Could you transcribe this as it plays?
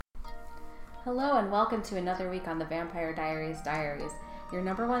Hello and welcome to another week on the Vampire Diaries, your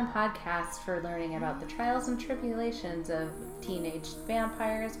number one podcast for learning about the trials and tribulations of teenage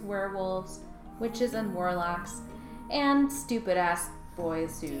vampires, werewolves, witches and warlocks, and stupid-ass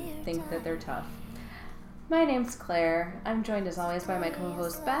boys who think that they're tough. My name's Claire. I'm joined as always by my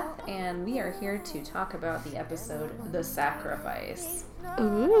co-host Beth, and we are here to talk about the episode The Sacrifice.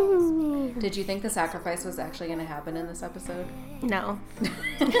 Ooh. Did you think the sacrifice was actually going to happen in this episode? No.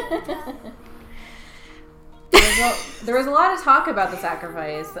 There was a lot of talk about the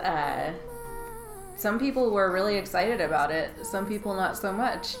sacrifice. Some people were really excited about it. Some people not so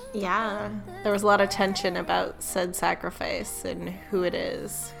much. Yeah. There was a lot of tension about said sacrifice and who it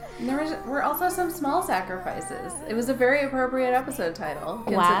is. And there were also some small sacrifices. It was a very appropriate episode title,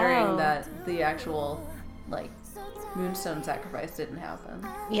 considering that the actual, Moonstone sacrifice didn't happen.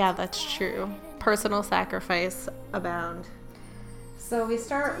 Yeah, that's true. Personal sacrifice abound. So we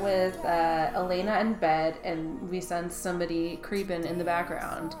start with Elena in bed, and we sense somebody creeping in the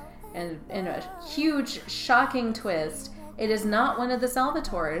background. And in a huge, shocking twist, it is not one of the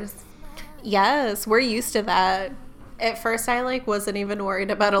Salvatores. Yes, we're used to that. At first, I wasn't even worried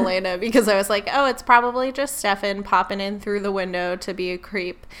about Elena because I was like, oh, it's probably just Stefan popping in through the window to be a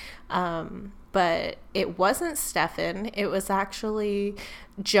creep. But it wasn't Stefan. It was actually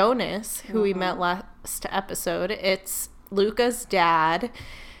Jonas, who we met last episode. It's Luca's dad,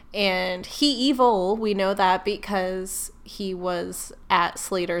 and he evil. We know that because he was at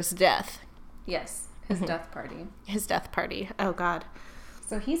Slater's death. Yes, his death party. His death party. Oh, God.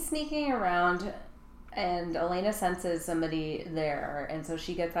 So he's sneaking around, and Elena senses somebody there, and so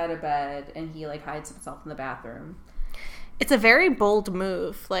she gets out of bed, and he, hides himself in the bathroom. It's a very bold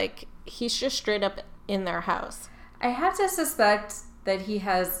move. He's just straight up in their house. I have to suspect that he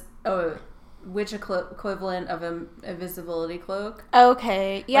has a witch equivalent of an invisibility cloak.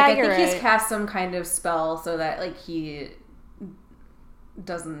 Okay. Yeah, you're right. I think right. He's cast some kind of spell so that, he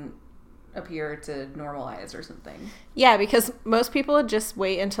doesn't appear to normalize or something. Yeah, because most people would just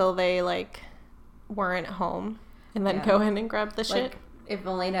wait until they, weren't home and then go in and grab the shit. If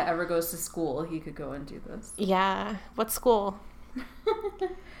Elena ever goes to school, he could go and do this. Yeah. What school?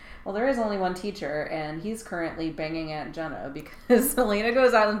 Well, there is only one teacher, and he's currently banging Aunt Jenna because Elena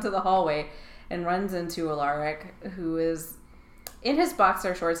goes out into the hallway and runs into Alaric, who is in his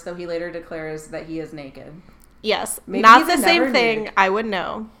boxer shorts, though he later declares that he is naked. Yes. Maybe not the same thing. Nude. I would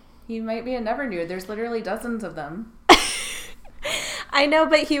know. He might be a never nude. There's literally dozens of them. I know,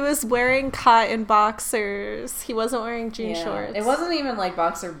 but he was wearing cotton boxers. He wasn't wearing jean shorts. It wasn't even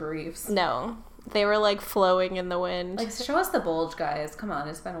boxer briefs. No. They were flowing in the wind. Show us the bulge, guys. Come on,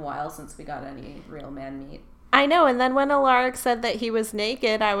 it's been a while since we got any real man meat. I know, and then when Alaric said that he was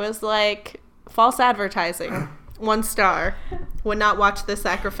naked, I was like, false advertising. 1 star. Would not watch The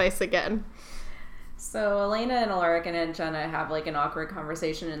Sacrifice again. So Elena and Alaric and Aunt Jenna have an awkward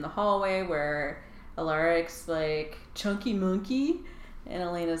conversation in the hallway where Alaric's chunky monkey, and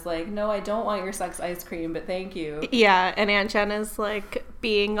Elena's no, I don't want your sex ice cream, but thank you. Yeah, and Aunt Jenna's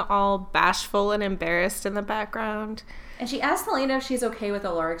being all bashful and embarrassed in the background. And she asked Elena if she's okay with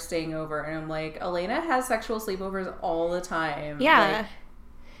Alaric staying over, and I'm like, Elena has sexual sleepovers all the time. Yeah.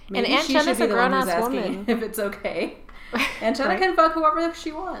 Maybe and Aunt Jenna's a grown-ass woman. If it's okay. Aunt Jenna can fuck whoever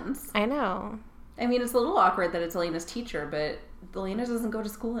she wants. I know. I mean, it's a little awkward that it's Elena's teacher, but Elena doesn't go to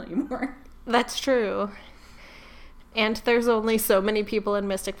school anymore. That's true. And there's only so many people in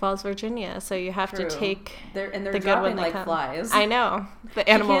Mystic Falls, Virginia, so you have to take they're the good dropping when they come. Flies. I know. The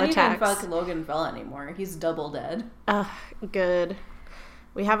animal attacks. She can't even fuck Logan Fell anymore. He's double dead. Ugh, good.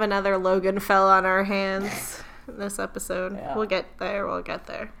 We have another Logan Fell on our hands in this episode. Yeah. We'll get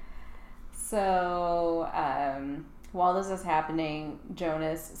there. So, while this is happening,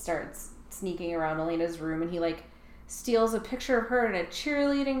 Jonas starts sneaking around Elena's room, and he, steals a picture of her in a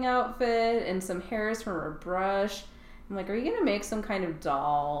cheerleading outfit and some hairs from her brush. I'm like, are you going to make some kind of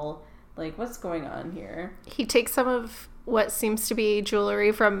doll? What's going on here? He takes some of what seems to be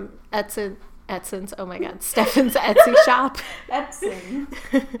jewelry from Stefan's Etsy shop. Edson.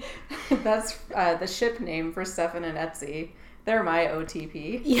 That's the ship name for Stefan and Etsy. They're my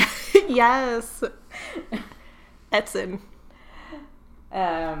OTP. Yeah. Yes. Edson.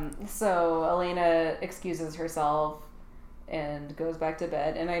 So Elena excuses herself and goes back to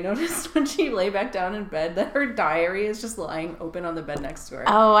bed, and I noticed when she lay back down in bed that her diary is just lying open on the bed next to her.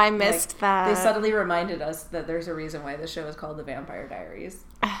 Oh, I missed that. They subtly reminded us that there's a reason why the show is called The Vampire Diaries.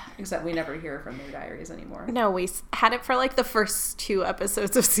 Except we never hear from their diaries anymore. No, we had it for the first 2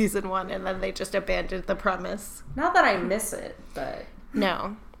 episodes of season 1, and then they just abandoned the premise. Not that I miss it, but...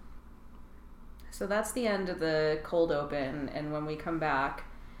 No. So that's the end of the cold open, and when we come back,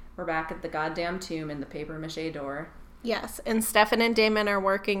 We're back at the goddamn tomb in the papier-mâché door. Yes, and Stefan and Damon are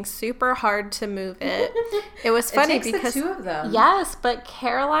working super hard to move it. It was funny because the two of them. Yes, but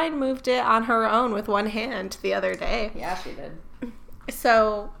Caroline moved it on her own with one hand the other day. Yeah, she did.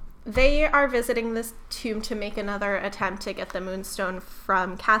 So they are visiting this tomb to make another attempt to get the moonstone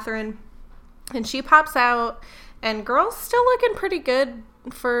from Catherine. And she pops out, and girl's still looking pretty good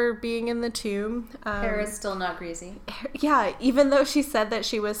for being in the tomb. Hair is still not greasy. Yeah, even though she said that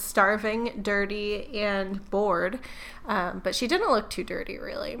she was starving, dirty, and bored. But she didn't look too dirty,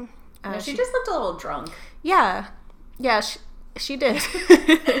 really. No, she just looked a little drunk. Yeah. Yeah, she did.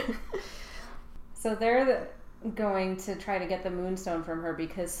 So they're going to try to get the moonstone from her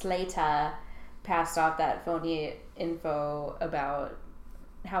because Slater passed off that phony info about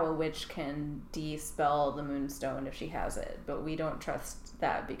how a witch can dispel the moonstone if she has it. But we don't trust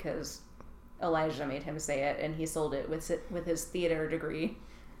that because Elijah made him say it, and he sold it with his theater degree.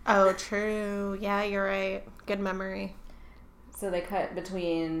 Oh, true. Yeah, you're right. Good memory. So they cut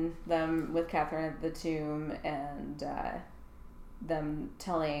between them with Catherine at the tomb and them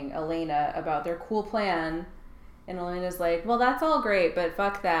telling Elena about their cool plan. And Elena's like, well, that's all great, but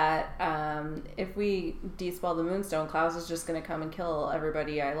fuck that. If we dispel the moonstone, Klaus is just going to come and kill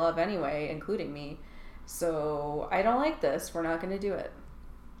everybody I love anyway, including me. So I don't like this. We're not going to do it.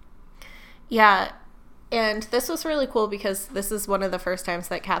 Yeah, and this was really cool because this is one of the first times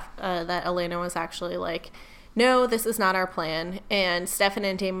that that Elena was actually like, no, this is not our plan. And Stefan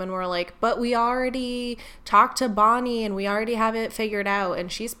and Damon were like, but we already talked to Bonnie and we already have it figured out. And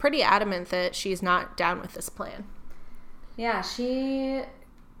she's pretty adamant that she's not down with this plan. Yeah, she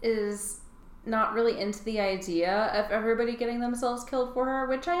is not really into the idea of everybody getting themselves killed for her,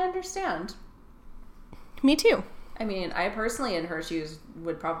 which I understand. Me too. I mean, I personally, in her shoes,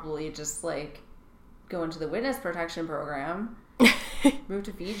 would probably just, like, go into the witness protection program, move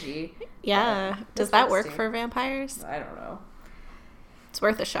to Fiji. Yeah. Does that work for vampires? I don't know. It's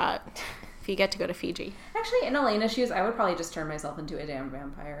worth a shot if you get to go to Fiji. Actually, in Elena's shoes, I would probably just turn myself into a damn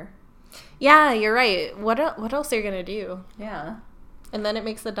vampire. Yeah, you're right. What else are you going to do? Yeah. And then it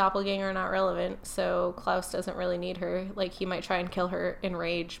makes the doppelganger not relevant, so Klaus doesn't really need her. Like, he might try and kill her in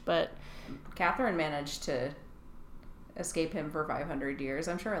rage, but... Catherine managed to escape him for 500 years.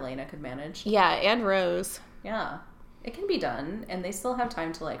 I'm sure Elena could manage. Yeah, and Rose. Yeah. It can be done, and they still have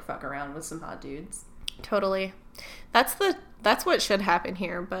time to, like, fuck around with some hot dudes. Totally. That's what should happen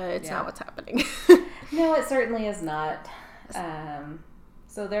here, but it's not what's happening. No, it certainly is not.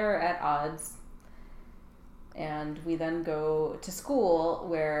 So they're at odds. And we then go to school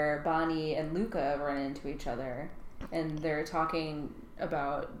where Bonnie and Luca run into each other. And they're talking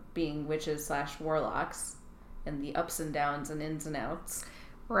about being witches/warlocks and the ups and downs and ins and outs.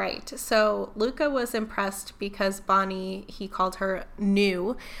 Right. So Luca was impressed because Bonnie, he called her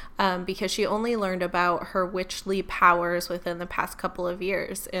new, because she only learned about her witchly powers within the past couple of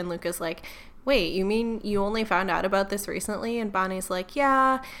years. And Luca's like, wait, you mean you only found out about this recently? And Bonnie's like,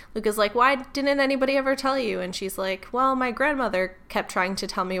 yeah. Luca's like, why didn't anybody ever tell you? And she's like, well, my grandmother kept trying to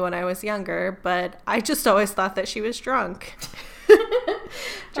tell me when I was younger, but I just always thought that she was drunk.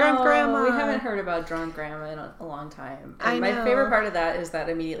 Drunk grandma. We haven't heard about drunk grandma in a long time. And I know. My favorite part of that is that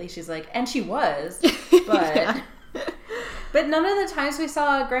immediately she's like, and she was, but Yeah. but none of the times we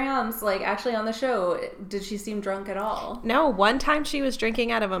saw Grams, like, actually on the show, did she seem drunk at all. No, one time she was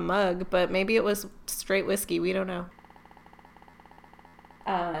drinking out of a mug, but maybe it was straight whiskey. We don't know.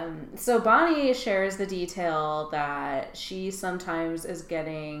 So Bonnie shares the detail that she sometimes is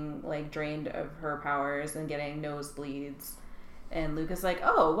getting, like, drained of her powers and getting nosebleeds. And Luke is like,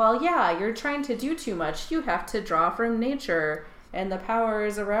 oh, well, yeah, you're trying to do too much. You have to draw from nature and the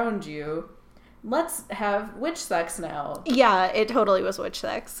powers around you. Let's have witch sex now. Yeah, it totally was witch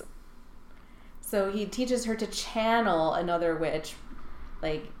sex. So he teaches her to channel another witch.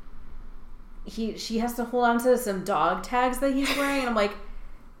 Like, she has to hold on to some dog tags that he's wearing. And I'm like,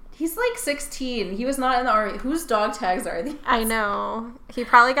 he's like 16. He was not in the army. Whose dog tags are these? I know. He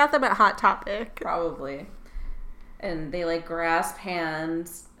probably got them at Hot Topic. Probably. And they, like, grasp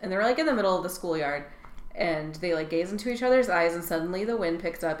hands. And they're, like, in the middle of the schoolyard. And they, like, gaze into each other's eyes. And suddenly the wind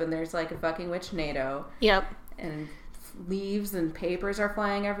picks up. And there's, like, a fucking witch NATO. Yep. And leaves and papers are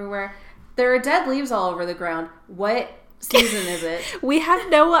flying everywhere. There are dead leaves all over the ground. What season is it? We have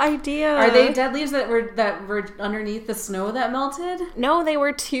no idea. Are they dead leaves that were underneath the snow that melted? No, they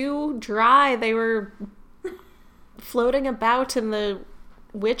were too dry. They were floating about in the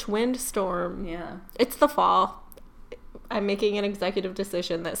witch windstorm. Yeah. It's the fall. I'm making an executive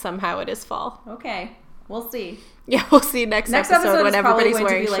decision that somehow it is fall. Okay. We'll see. Yeah, we'll see next episode when everybody's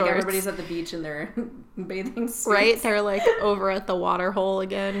wearing shorts. Like everybody's at the beach in their bathing suits. Right? They're like over at the water hole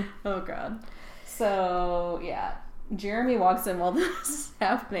again. Oh, God. So, yeah. Jeremy walks in while this is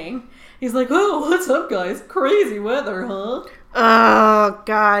happening. He's like, oh, what's up, guys? Crazy weather, huh? Oh,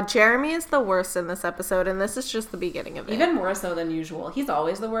 God. Jeremy is the worst in this episode, and this is just the beginning of it. Even more so than usual. He's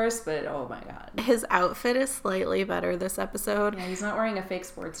always the worst, but oh, my God. His outfit is slightly better this episode. Yeah, he's not wearing a fake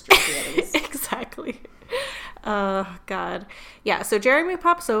sports jersey, at least. Exactly. Oh, God. Yeah, so Jeremy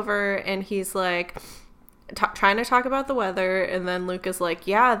pops over, and he's like... trying to talk about the weather, and then Luke is like,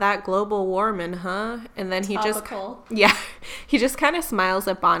 yeah, that global warming, huh? And then he he just kind of smiles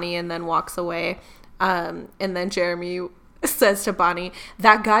at Bonnie and then walks away. And then Jeremy says to Bonnie,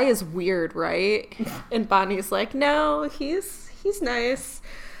 that guy is weird, right? And Bonnie's like, no, he's nice.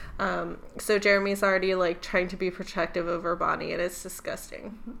 So Jeremy's already like trying to be protective over Bonnie, and it's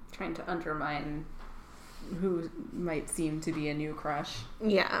disgusting. Trying to undermine who might seem to be a new crush.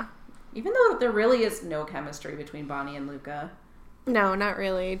 Yeah. Even though there really is no chemistry between Bonnie and Luca. No, not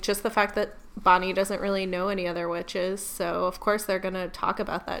really. Just the fact that Bonnie doesn't really know any other witches, so of course they're gonna talk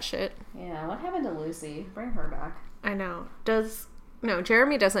about that shit. Yeah, what happened to Lucy? Bring her back. I know.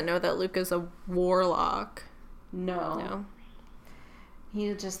 Jeremy doesn't know that Luca's a warlock. No.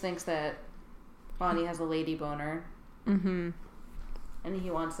 He just thinks that Bonnie has a lady boner. Mm-hmm. And he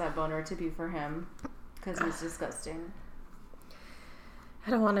wants that boner to be for him, because he's disgusting. I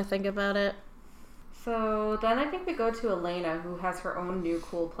don't want to think about it. So then I think we go to Elena, who has her own new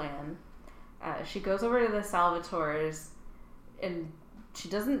cool plan. She goes over to the Salvatores, and she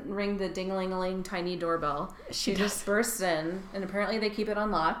doesn't ring the ding-a-ling-a-ling tiny doorbell. She just bursts in, and apparently they keep it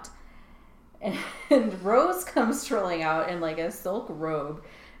unlocked. And Rose comes strolling out in like a silk robe,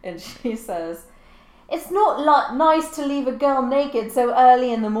 and she says, "It's not nice to leave a girl naked so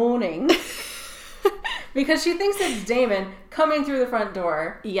early in the morning." Because she thinks it's Damon coming through the front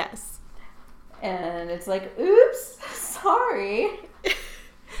door. Yes. And it's like, oops, sorry.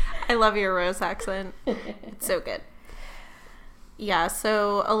 I love your Rose accent. It's so good. Yeah,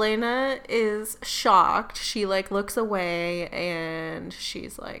 so Elena is shocked. She like looks away and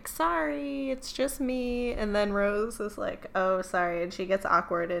she's like, sorry, it's just me. And then Rose is like, oh, sorry. And she gets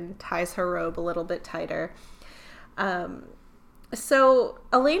awkward and ties her robe a little bit tighter. So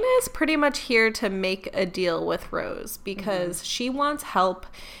Elena is pretty much here to make a deal with Rose because she wants help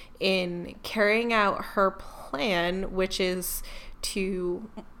in carrying out her plan, which is to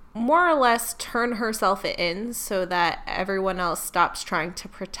more or less turn herself in so that everyone else stops trying to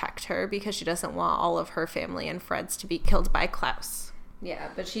protect her because she doesn't want all of her family and friends to be killed by Klaus. Yeah,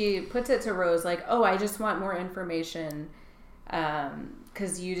 but she puts it to Rose like, oh, I just want more information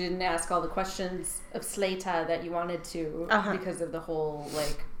because you didn't ask all the questions of Slater that you wanted to because of the whole,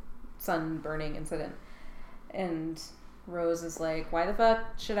 like, sun burning incident. And Rose is like, why the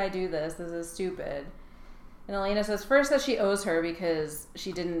fuck should I do this? This is stupid. And Elena says first that she owes her because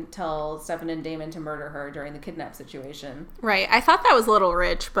she didn't tell Stefan and Damon to murder her during the kidnap situation. Right. I thought that was a little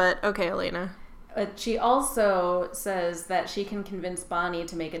rich, but okay, Elena. She also says that she can convince Bonnie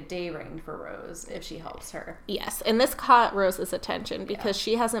to make a day ring for Rose if she helps her. Yes, and this caught Rose's attention because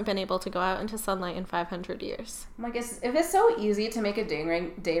she hasn't been able to go out into sunlight in 500 years. I guess if it's so easy to make a day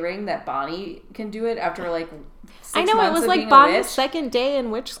ring that Bonnie can do it after like 6 I know, months it was of like being Bonnie's second day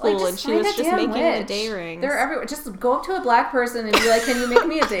in witch school, like, and she was just making the day rings. They're everywhere. Just go up to a black person and be like, "Can you make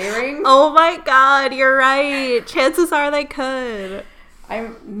me a day ring?" Oh my God, you're right. Chances are they could.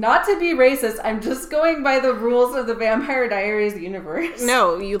 I'm not to be racist. I'm just going by the rules of the Vampire Diaries universe.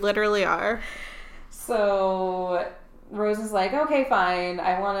 No, you literally are. So Rose is like, okay, fine.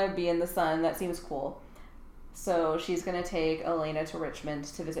 I want to be in the sun. That seems cool. So she's going to take Elena to Richmond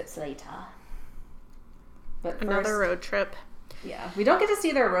to visit Slater. But first, another road trip. Yeah. We don't get to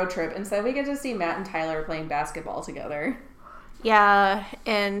see their road trip. Instead, we get to see Matt and Tyler playing basketball together. Yeah,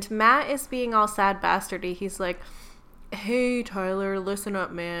 and Matt is being all sad bastardy. He's like, hey, Tyler, listen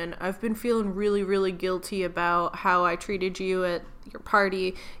up, man. I've been feeling really, really guilty about how I treated you at your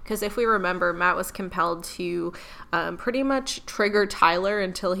party. Because if we remember, Matt was compelled to pretty much trigger Tyler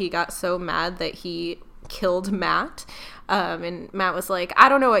until he got so mad that he killed Matt. And Matt was like, I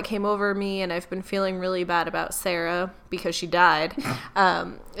don't know what came over me, and I've been feeling really bad about Sarah because she died.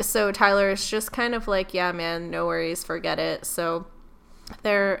 So Tyler is just kind of like, yeah, man, no worries, forget it. So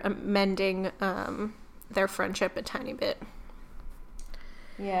they're mending their friendship a tiny bit.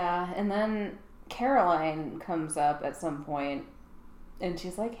 Yeah, and then Caroline comes up at some point, and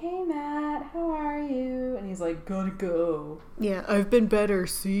she's like, hey, Matt, how are you? And he's like, gotta go. Yeah, I've been better,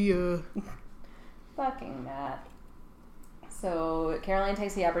 see ya. Fucking Matt. So Caroline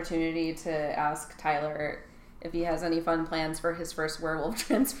takes the opportunity to ask Tyler if he has any fun plans for his first werewolf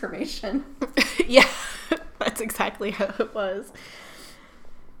transformation. Yeah, that's exactly how it was.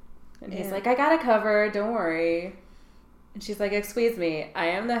 And he's like, I got it covered, don't worry. And she's like, excuse me, I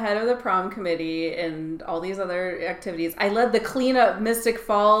am the head of the prom committee and all these other activities. I led the Clean Up Mystic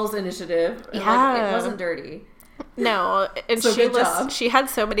Falls initiative. And like, it wasn't dirty. No, and so she had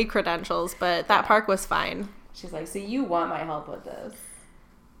so many credentials, but that park was fine. She's like, so you want my help with this?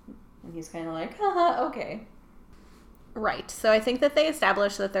 And he's kind of like, haha, okay. Right. So I think that they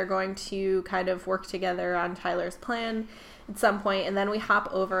established that they're going to kind of work together on Tyler's plan at some point, and then we hop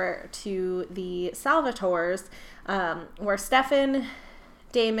over to the Salvatores, where Stefan,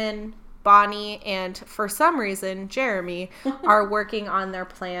 Damon, Bonnie, and for some reason Jeremy are working on their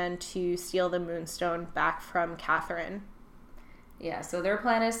plan to steal the Moonstone back from Catherine. Yeah, so their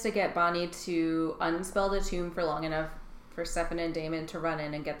plan is to get Bonnie to unspell the tomb for long enough for Stefan and Damon to run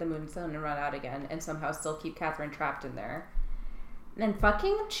in and get the Moonstone and run out again, and somehow still keep Catherine trapped in there. And then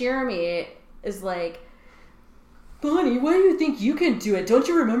fucking Jeremy is like, Bonnie, why do you think you can do it? Don't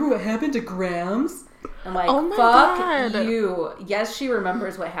you remember what happened to Grams? I'm like, oh my fuck God. you. Yes, she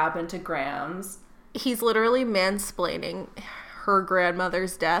remembers what happened to Grams. He's literally mansplaining her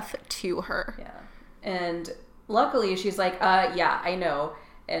grandmother's death to her. Yeah. And luckily she's like, yeah, I know.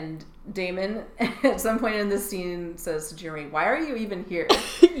 And Damon, at some point in this scene, says to Jeremy, why are you even here?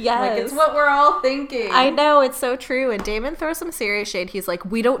 Yes. Like, it's what we're all thinking. I know, it's so true. And Damon throws some serious shade. He's like,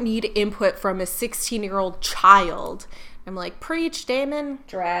 we don't need input from a 16-year-old child. I'm like, preach, Damon.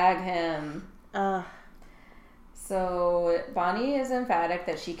 Drag him. So Bonnie is emphatic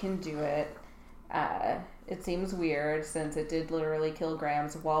that she can do it. It seems weird since it did literally kill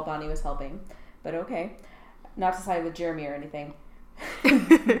Grams while Bonnie was helping. But okay. Not to side with Jeremy or anything.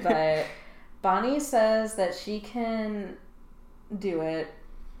 But Bonnie says that she can do it,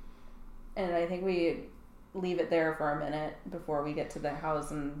 and I think we leave it there for a minute before we get to the hows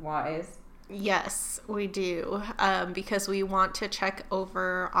and whys. Yes, we do, because we want to check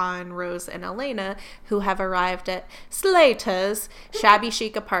over on Rose and Elena, who have arrived at Slater's shabby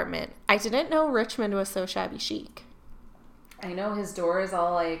chic apartment. I didn't know Richmond was so shabby chic. I know his door is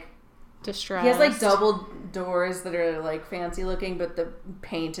all like distressed. He has like double doors that are like fancy looking, but the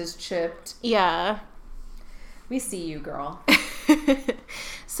paint is chipped. Yeah. We see you, girl.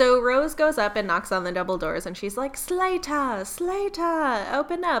 So Rose goes up and knocks on the double doors, and she's like, Slater,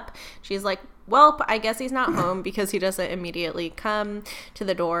 open up. She's like, welp, I guess he's not home, because he doesn't immediately come to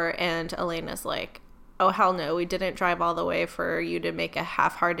the door. And Elena's like, oh, hell no, we didn't drive all the way for you to make a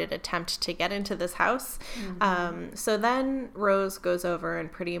half-hearted attempt to get into this house. Mm-hmm. So then Rose goes over and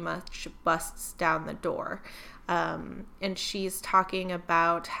pretty much busts down the door. And she's talking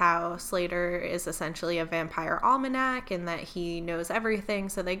about how Slater is essentially a vampire almanac and that he knows everything.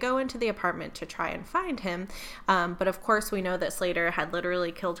 So they go into the apartment to try and find him. But of course, we know that Slater had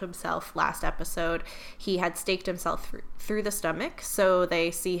literally killed himself last episode. He had staked himself through the stomach. So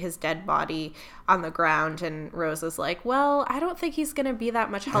they see his dead body on the ground. And Rose is like, well, I don't think he's going to be that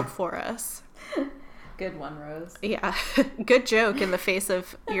much help for us. Good one, Rose. Yeah. Good joke in the face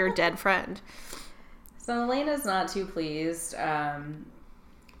of your dead friend. So Elena's not too pleased.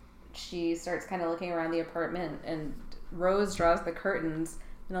 She starts kind of looking around the apartment, and Rose draws the curtains,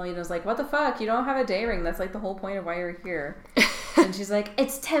 and Elena's like, what the fuck? You don't have a day ring. That's like the whole point of why you're here. And she's like,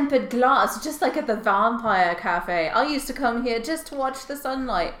 it's tempered glass, just like at the vampire cafe. I used to come here just to watch the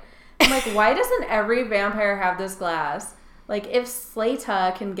sunlight. I'm like, why doesn't every vampire have this glass? Like, if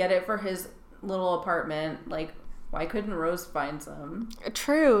Slater can get it for his little apartment, like, why couldn't Rose find some?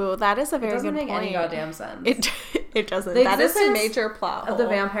 True. That is a very good point. It doesn't make any goddamn sense. It doesn't. The that is a major plot hole. Of the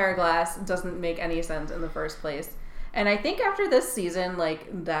vampire glass doesn't make any sense in the first place. And I think after this season,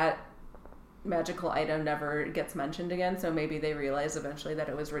 like, that magical item never gets mentioned again, so maybe they realize eventually that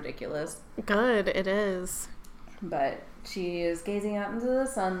it was ridiculous. Good. It is. But she is gazing out into the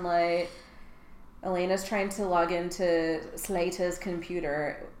sunlight. Elena's trying to log into Slater's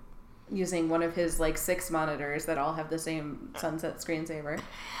computer using one of his, like, 6 monitors that all have the same sunset screensaver.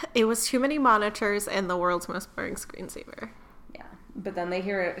 It was too many monitors and the world's most boring screensaver. Yeah. But then they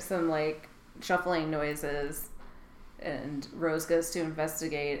hear some, like, shuffling noises, and Rose goes to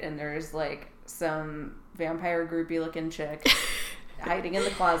investigate, and there's, like, some vampire groupie-looking chick hiding in the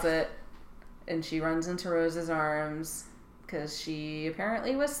closet, and she runs into Rose's arms, because she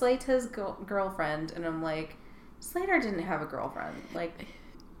apparently was Slater's girlfriend, and I'm like, Slater didn't have a girlfriend. Like...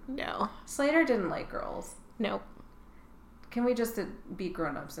 No. Slater didn't like girls. Nope. Can we just be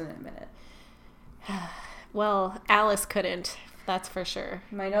grown-ups in a minute? Well, Alice couldn't. That's for sure.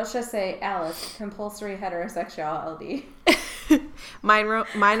 My notes just say, Alice, compulsory heterosexuality.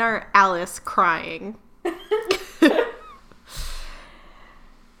 Mine are Alice crying.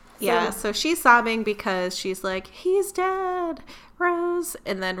 Yeah, so she's sobbing because she's like, he's dead, Rose.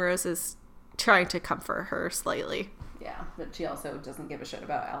 And then Rose is trying to comfort her slightly. Yeah, but she also doesn't give a shit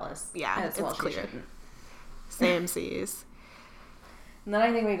about Alice. Yeah, as well clear. She shouldn't. Same seas. And then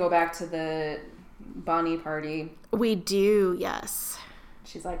I think we go back to the Bonnie party. We do, yes.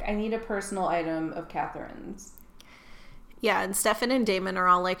 She's like, I need a personal item of Catherine's. Yeah, and Stefan and Damon are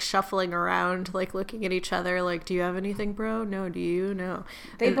all, like, shuffling around, like, looking at each other, like, do you have anything, bro? No, do you? No.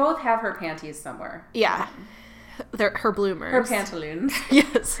 They both have her panties somewhere. Yeah. They're her bloomers. Her pantaloons.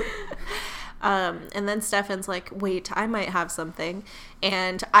 Yes. And then Stefan's like, wait, I might have something.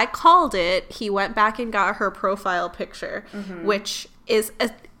 And I called it. He went back and got her profile picture, which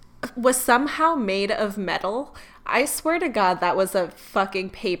was somehow made of metal. I swear to God, that was a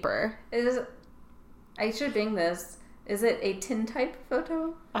fucking paper. I should bring this. Is it a tin type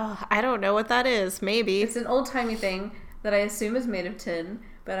photo? I don't know what that is. Maybe. It's an old-timey thing that I assume is made of tin,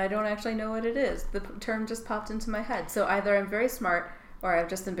 but I don't actually know what it is. The term just popped into my head. So either I'm very smart or I've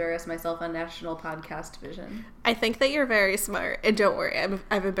just embarrassed myself on National Podcast Vision. I think that you're very smart. And don't worry,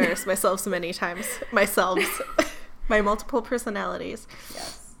 I've embarrassed myself so many times. Myself. My multiple personalities.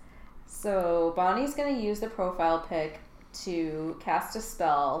 Yes. So Bonnie's going to use the profile pic to cast a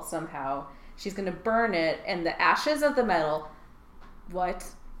spell somehow. She's going to burn it, and the ashes of the metal, will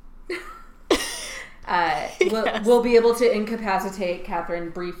be able to incapacitate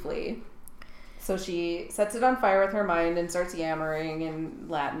Catherine briefly. So she sets it on fire with her mind and starts yammering in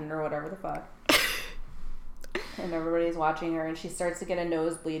Latin or whatever the fuck. And everybody's watching her, and she starts to get a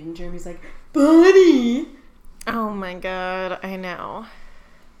nosebleed, and Jeremy's like, Bonnie! Oh my God, I know.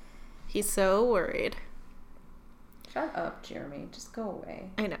 He's so worried. Shut up, Jeremy. Just go away.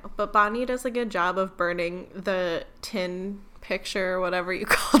 I know. But Bonnie does a good job of burning the tin picture, whatever you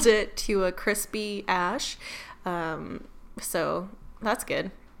called it, to a crispy ash. So that's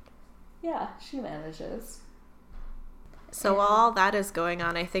good. Yeah, she manages. So while all that is going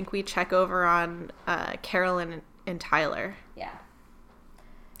on, I think we check over on Carolyn and Tyler. Yeah.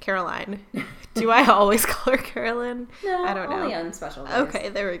 Caroline. Do I always call her Carolyn? No, I don't know. only on special days. Okay,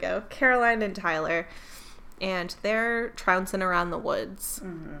 there we go. Caroline and Tyler. And they're trouncing around the woods.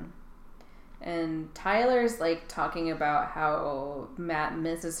 Mm-hmm. And Tyler's, like, talking about how Matt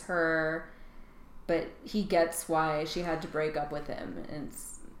misses her, but he gets why she had to break up with him. And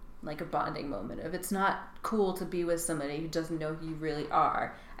it's, like, a bonding moment of, it's not cool to be with somebody who doesn't know who you really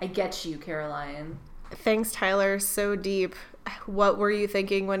are. I get you, Caroline. Thanks, Tyler. So deep. What were you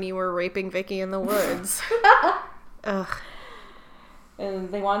thinking when you were raping Vicky in the woods? Ugh.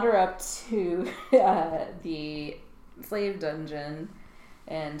 And they wander up to the slave dungeon,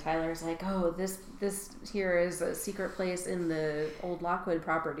 and Tyler's like, oh, this here is a secret place in the old Lockwood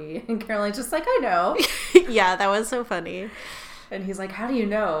property. And Caroline's just like, I know. Yeah, that was so funny. And he's like, how do you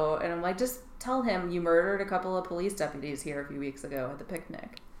know? And I'm like, just tell him you murdered a couple of police deputies here a few weeks ago at the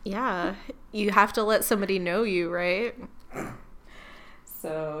picnic. Yeah, you have to let somebody know you, right?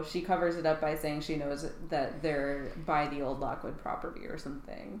 So she covers it up by saying she knows that they're by the old Lockwood property or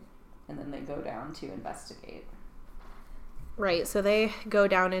something. And then they go down to investigate. Right, so they go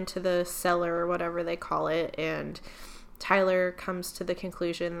down into the cellar or whatever they call it, and Tyler comes to the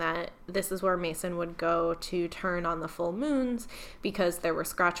conclusion that this is where Mason would go to turn on the full moons because there were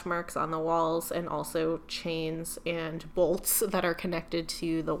scratch marks on the walls and also chains and bolts that are connected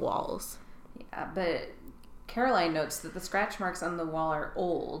to the walls. Yeah, but Caroline notes that the scratch marks on the wall are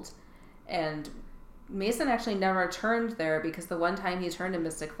old, and Mason actually never turned there because the one time he turned in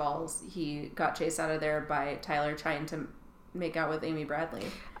Mystic Falls, he got chased out of there by Tyler trying to make out with Amy Bradley.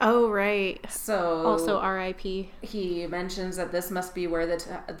 Oh, right. So also R.I.P. He mentions that this must be where the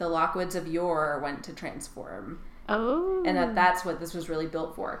Lockwoods of yore went to transform. Oh. And that's what this was really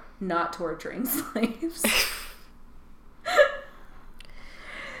built for, not torturing slaves.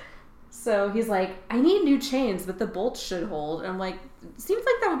 So he's like, I need new chains, but the bolts should hold. And I'm like, seems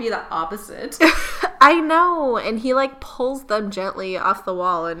like that would be the opposite. I know. And he, like, pulls them gently off the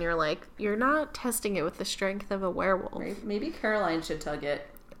wall, and you're like, you're not testing it with the strength of a werewolf. Maybe Caroline should tug it.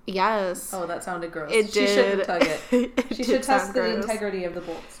 Yes. Oh, that sounded gross. It did. She shouldn't tug it. She should test the gross. integrity of the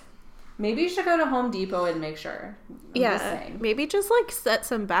bolts. Maybe you should go to Home Depot and make sure. I'm just saying. Maybe just, like, set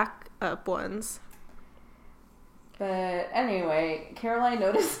some backup ones. But anyway, Caroline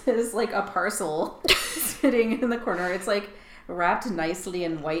notices, like, a parcel sitting in the corner. It's, like, wrapped nicely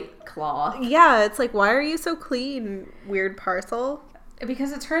in white cloth. Yeah, it's like, why are you so clean, weird parcel?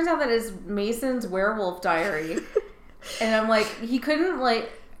 Because it turns out that it's Mason's werewolf diary. And I'm like, he couldn't,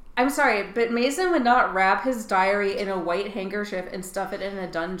 like... I'm sorry, but Mason would not wrap his diary in a white handkerchief and stuff it in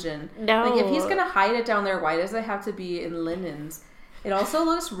a dungeon. No. Like, if he's gonna hide it down there, why does it have to be in linens? It also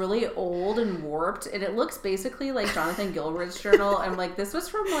looks really old and warped, and it looks basically like Jonathan Gilbert's journal. I'm like, this was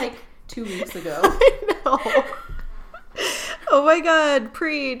from, like, 2 weeks ago. I know. Oh my god,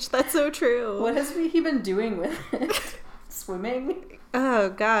 preach. That's so true. What has he been doing with it? Swimming? Oh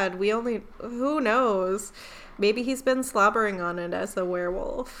god, who knows? Maybe he's been slobbering on it as a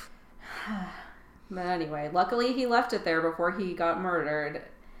werewolf. But anyway, luckily he left it there before he got murdered,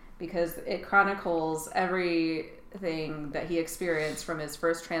 because it chronicles everything that he experienced from his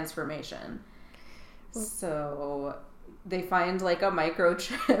first transformation. So they find, like, a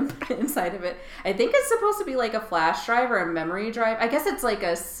microchip inside of it. I think it's supposed to be like a flash drive or a memory drive. I guess it's like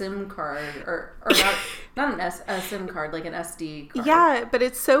a SIM card, or not a SIM card, like an SD card. Yeah, but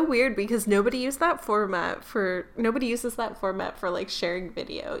it's so weird because nobody uses that format for like sharing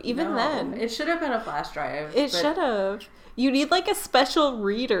video. Even then, it should have been a flash drive. It should have. You need, like, a special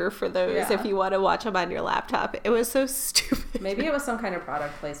reader for those Yeah. if you want to watch them on your laptop. It was so stupid. Maybe it was some kind of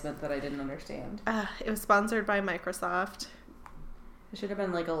product placement that I didn't understand. It was sponsored by Microsoft. It should have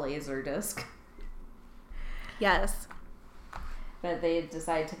been like a laser disc. Yes. But they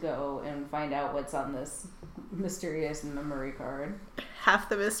decide to go and find out what's on this mysterious memory card. Half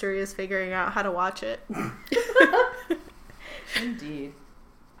the mystery is figuring out how to watch it. Indeed.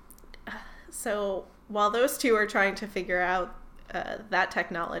 So while those two are trying to figure out that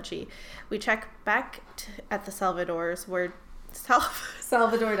technology, we check back at the Salvadors where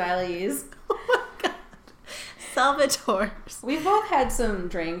Salvador Dali's. Oh my god. Salvadors. We've both had some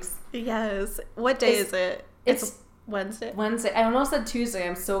drinks. Yes. What day is it? It's Wednesday. Wednesday. I almost said Tuesday.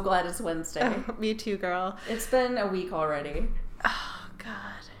 I'm so glad it's Wednesday. Oh, me too, girl. It's been a week already. Oh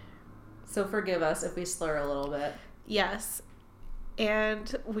god. So forgive us if we slur a little bit. Yes.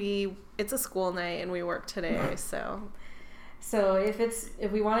 And it's a school night and we work today, so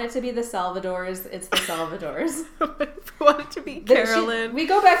if we want it to be the Salvadors, it's the Salvadors. If we want it to be Carolyn. We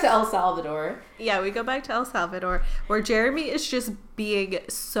go back to El Salvador. Yeah, we go back to El Salvador, where Jeremy is just being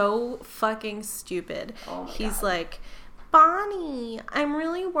so fucking stupid. Oh my He's God. like, Bonnie, I'm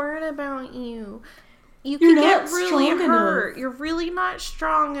really worried about you. You You're can get not really strong hurt. enough. You're really not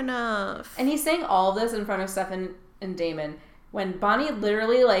strong enough. And he's saying all this in front of Stefan and Damon. When Bonnie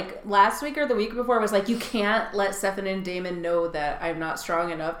literally, like, last week or the week before was like, you can't let Stefan and Damon know that I'm not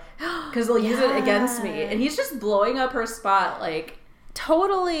strong enough because they'll use it against me. And he's just blowing up her spot, like...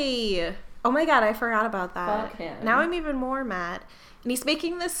 Totally. Oh my god, I forgot about that. Fuck him. Now I'm even more mad. And he's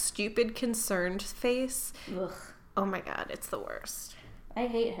making this stupid, concerned face. Ugh. Oh my god, it's the worst. I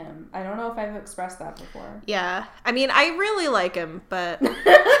hate him. I don't know if I've expressed that before. Yeah. I mean, I really like him, but...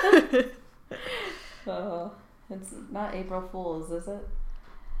 Oh, it's not April Fool's, is it?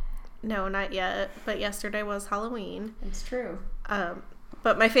 No, not yet. But yesterday was Halloween. It's true.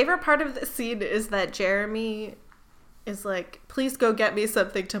 But my favorite part of this scene is that Jeremy is like, please go get me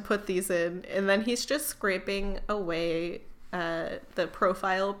something to put these in. And then he's just scraping away the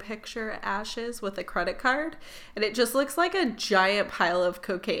profile picture ashes with a credit card. And it just looks like a giant pile of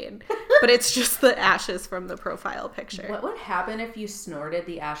cocaine. But it's just the ashes from the profile picture. What would happen if you snorted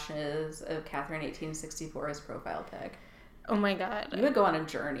the ashes of Catherine 1864's profile pic? Oh my god. You would go on a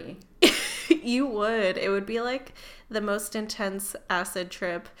journey. You would. It would be like the most intense acid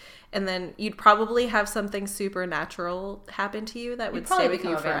trip. And then you'd probably have something supernatural happen to you that would stay with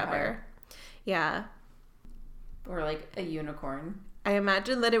you forever. Yeah. Or like a unicorn. I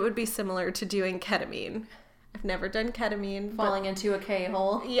imagine that it would be similar to doing ketamine. I've never done ketamine. Falling into a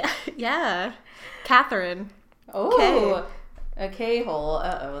K-hole. Yeah. Yeah. Catherine. Oh, a K-hole.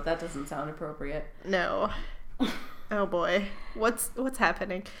 Uh-oh, that doesn't sound appropriate. No. Oh boy. What's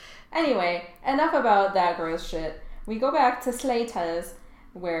happening? Anyway, enough about that gross shit. We go back to Slater's,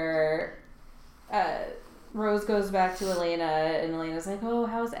 where Rose goes back to Elena, and Elena's like, oh,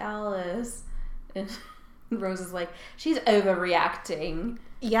 how's Alice? And Rose is like, she's overreacting.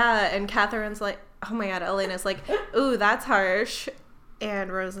 Yeah, and Catherine's like, oh my god, Elena's like, ooh, that's harsh.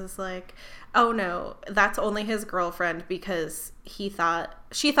 And Rose is like, oh no, that's only his girlfriend because she thought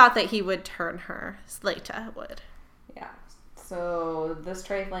that he would turn her. Slater would. Yeah. So this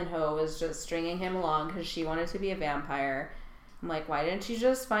trifling hoe is just stringing him along because she wanted to be a vampire. I'm like, why didn't you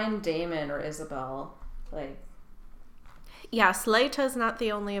just find Damon or Isabel? Like, yeah, Slater's not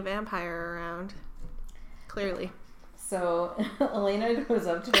the only vampire around. Clearly. So Elena goes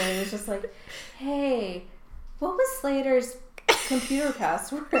up to him and is just like, hey, what was Slater's computer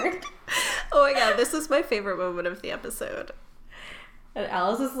password? Oh my god, this is my favorite moment of the episode. And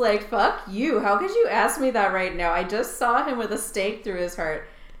Alice is like, fuck you. How could you ask me that right now? I just saw him with a stake through his heart.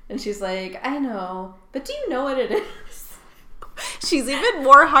 And she's like, I know, but do you know what it is? She's even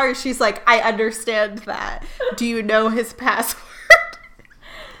more harsh. She's like, I understand that. Do you know his password?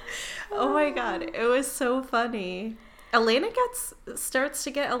 Oh my god, it was so funny. Elena starts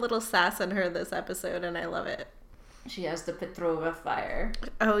to get a little sass in her this episode, and I love it. She has the Petrova fire.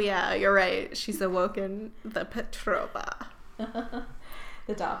 Oh yeah, you're right. She's awoken the Petrova.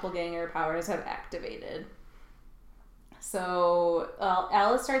 The doppelganger powers have activated. So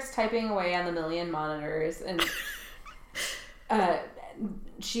Alice starts typing away on the million monitors, and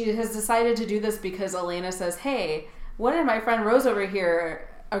she has decided to do this because Elena says, hey, what if my friend Rose over here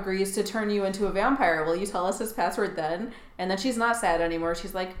agrees to turn you into a vampire? Will you tell us his password then? And then she's not sad anymore.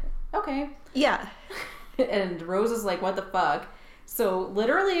 She's like, okay. Yeah. And Rose is like, what the fuck? So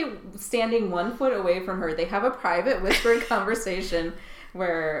literally standing 1 foot away from her, they have a private whispered conversation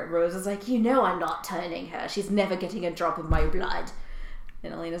where Rose is like, you know I'm not turning her. She's never getting a drop of my blood.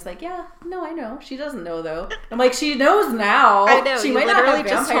 And Elena's like, yeah, no, I know. She doesn't know, though. I'm like, she knows now. I know. She might not have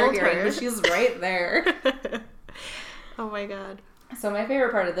vampire hearing, but she's right there. Oh my god. So my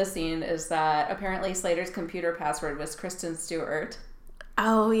favorite part of this scene is that apparently Slater's computer password was Kristen Stewart.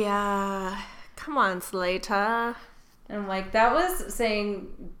 Oh, yeah. Come on, Slater. And I'm like, that was saying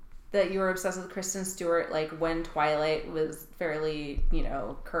that you were obsessed with Kristen Stewart, like, when Twilight was fairly,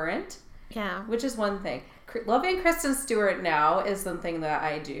 current. Yeah. Which is one thing. Loving Kristen Stewart now is something that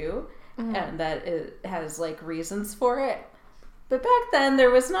I do, and that it has, like, reasons for it. But back then, there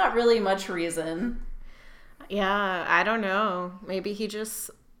was not really much reason. Yeah, I don't know. Maybe he just...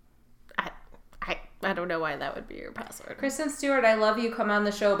 I don't know why that would be your password. Kristen Stewart, I love you, come on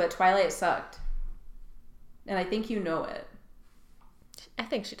the show, but Twilight sucked. And I think you know it. I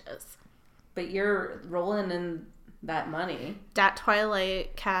think she does. But you're rolling in that money. That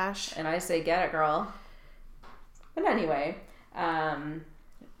Twilight cash. And I say, get it, girl. But anyway,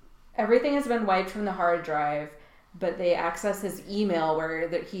 everything has been wiped from the hard drive, but they access his email where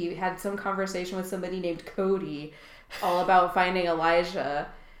he had some conversation with somebody named Cody all about finding Elijah.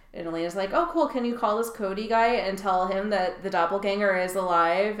 And Elena's like, oh, cool, can you call this Cody guy and tell him that the doppelganger is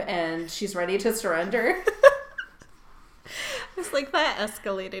alive and she's ready to surrender? It's like that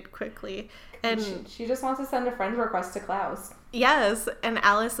escalated quickly. And she just wants to send a friend request to Klaus. Yes, and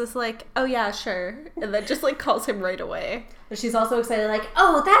Alice is like, oh yeah, sure. And then just like calls him right away. But she's also excited, like,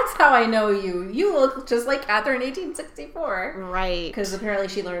 oh, that's how I know you. You look just like Catherine 1864. Right. Because apparently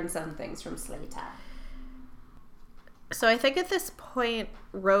she learned some things from Slater. So I think at this point,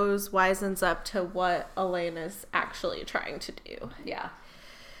 Rose wisens up to what Elena's actually trying to do. Yeah.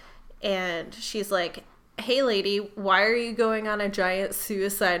 And she's like, hey lady, why are you going on a giant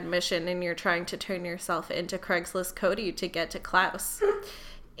suicide mission and you're trying to turn yourself into Craigslist Cody to get to Klaus?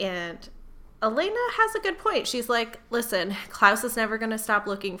 And Elena has a good point. She's like, listen, Klaus is never going to stop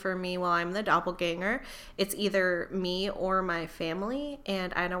looking for me while I'm the doppelganger. It's either me or my family,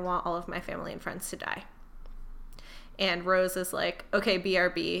 and I don't want all of my family and friends to die. And Rose is like, okay,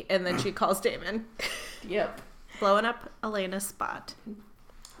 BRB. And then she calls Damon. Yep. Blowing up Elena's spot.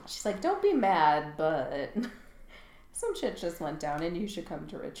 She's like, don't be mad, but some shit just went down and you should come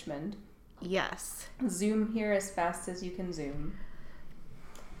to Richmond. Yes. Zoom here as fast as you can zoom.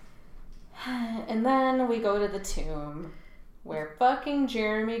 And then we go to the tomb where fucking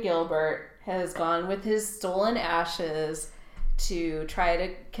Jeremy Gilbert has gone with his stolen ashes to try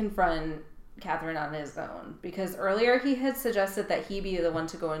to confront Catherine on his own. Because earlier he had suggested that he be the one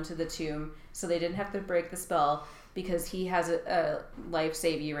to go into the tomb so they didn't have to break the spell because he has a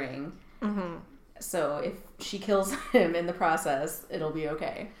life-saving ring. Mm-hmm. So if she kills him in the process, it'll be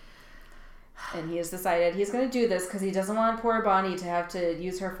okay. And he has decided he's going to do this because he doesn't want poor Bonnie to have to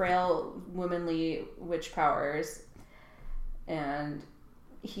use her frail womanly witch powers. And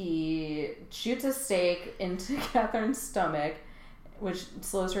he shoots a stake into Catherine's stomach, which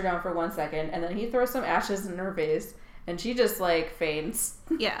slows her down for 1 second, and then he throws some ashes in her face, and she just, like, faints.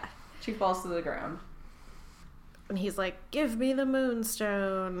 Yeah. She falls to the ground. And he's like, give me the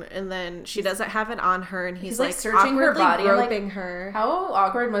moonstone. And then she doesn't have it on her, and he's like searching her body, groping her. How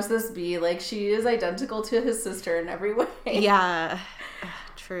awkward must this be? Like, she is identical to his sister in every way. Yeah.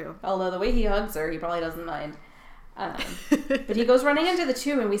 True. Although the way he hugs her, he probably doesn't mind. But he goes running into the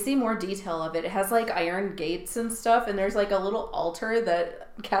tomb, and we see more detail of it. It has, like, iron gates and stuff, and there's, like, a little altar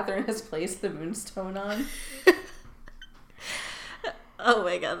that Catherine has placed the moonstone on. Oh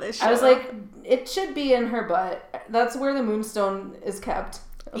my god, this show. I was like, it should be in her butt. That's where the moonstone is kept.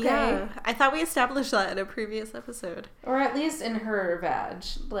 Okay? Yeah, I thought we established that in a previous episode. Or at least in her vag.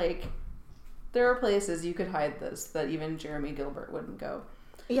 Like, there are places you could hide this that even Jeremy Gilbert wouldn't go.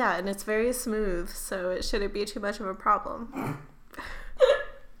 Yeah, and it's very smooth, so it shouldn't be too much of a problem.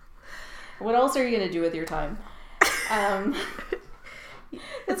 What else are you going to do with your time?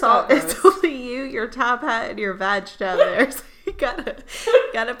 It's only you, your top hat, and your badge down there. So you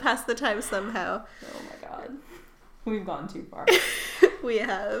gotta pass the time somehow. Oh my god. We've gone too far. We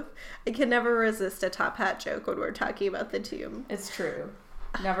have. I can never resist a top hat joke when we're talking about the tomb. It's true.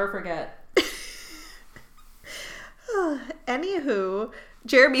 Never forget. Anywho,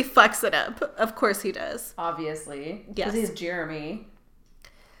 Jeremy fucks it up. Of course he does. Obviously. Yes. Because he's Jeremy.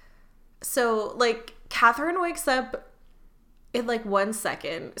 So, like, Catherine wakes up in, like, 1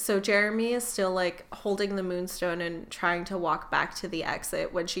 second. So Jeremy is still, like, holding the moonstone and trying to walk back to the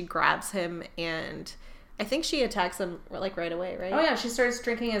exit when she grabs him, and I think she attacks him, like, right away, right? Oh, yeah. She starts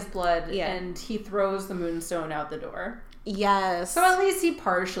drinking his blood, Yeah. and he throws the moonstone out the door. Yes. So at least he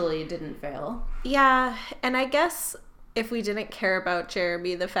partially didn't fail. Yeah, and I guess if we didn't care about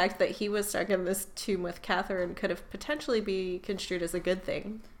Jeremy, the fact that he was stuck in this tomb with Catherine could have potentially be construed as a good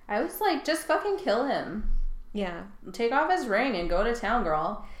thing. I was like, just fucking kill him. Yeah. Take off his ring and go to town,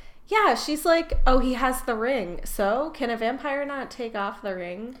 girl. Yeah, she's like, oh, he has the ring. So, can a vampire not take off the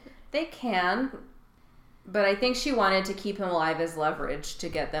ring? They can, but I think she wanted to keep him alive as leverage to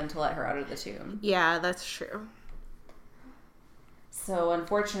get them to let her out of the tomb. Yeah, that's true. So,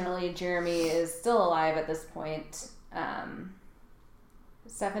 unfortunately, Jeremy is still alive at this point.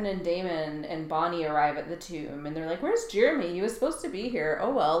 Stefan and Damon and Bonnie arrive at the tomb, and they're like, where's Jeremy? He was supposed to be here. Oh,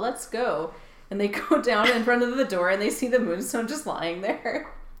 well, let's go. And they go down in front of the door, and they see the moonstone just lying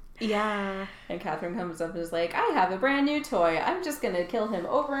there. Yeah. And Catherine comes up and is like, I have a brand new toy. I'm just going to kill him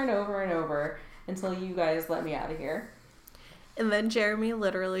over and over and over until you guys let me out of here. And then Jeremy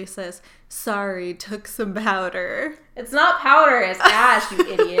literally says, sorry, took some powder. It's not powder, it's ash, you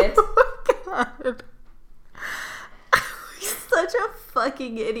idiot. Oh my god. He's such a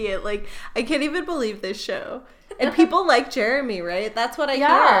fucking idiot. Like, I can't even believe this show. And people like Jeremy, right? That's what I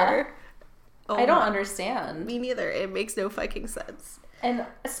hear. Oh, I don't understand. Me neither. It makes no fucking sense. And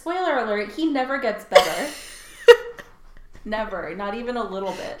spoiler alert, he never gets better. Never. Not even a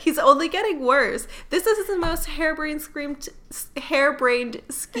little bit. He's only getting worse. This is the most harebrained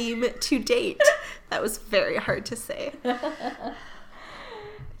scheme to date. That was very hard to say.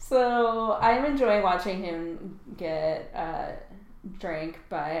 So I'm enjoying watching him get drank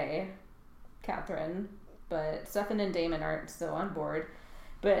by Catherine, but Stefan and Damon aren't so on board.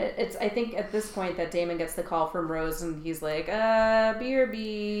 But it's, I think at this point that Damon gets the call from Rose, and he's like,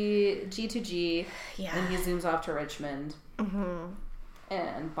 BRB, G2G. Yeah. And he zooms off to Richmond. Mm-hmm.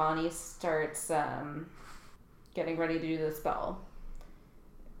 And Bonnie starts getting ready to do the spell.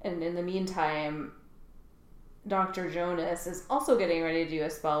 And in the meantime, Dr. Jonas is also getting ready to do a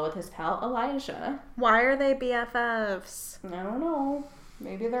spell with his pal Elijah. Why are they BFFs? I don't know.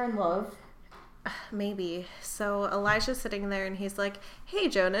 Maybe they're in love. Maybe. So Elijah's sitting there and he's like, hey,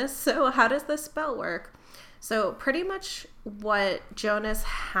 Jonas, so how does this spell work? So pretty much what Jonas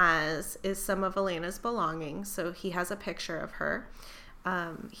has is some of Elena's belongings. So he has a picture of her.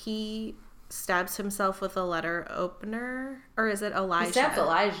 He stabs himself with a letter opener. Or is it Elijah? He stabs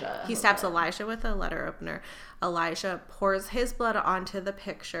Elijah. He stabs Elijah with a letter opener. Elijah pours his blood onto the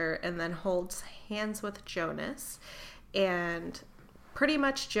picture and then holds hands with Jonas. And pretty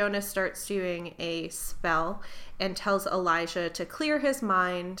much Jonas starts doing a spell and tells Elijah to clear his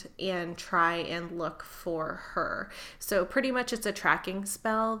mind and try and look for her. So pretty much it's a tracking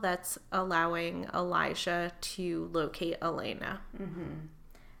spell that's allowing Elijah to locate Elena. Mm-hmm.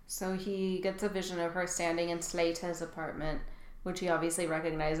 So he gets a vision of her standing in Slate's apartment, which he obviously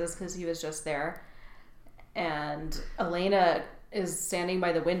recognizes because he was just there. And Elena is standing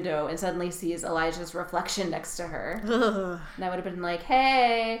by the window and suddenly sees Elijah's reflection next to her. Ugh. And I would have been like,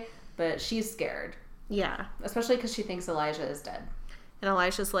 hey, but she's scared. Yeah. Especially because she thinks Elijah is dead. And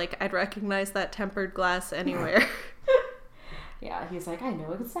Elijah's like, I'd recognize that tempered glass anywhere. Yeah, he's like, I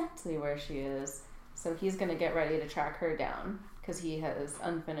know exactly where she is. So he's going to get ready to track her down because he has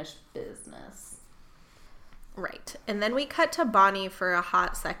unfinished business. Right. And then we cut to Bonnie for a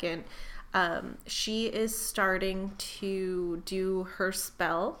hot second. She is starting to do her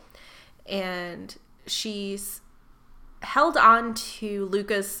spell, and she's held on to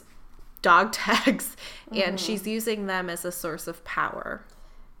Luca's dog tags, and she's using them as a source of power.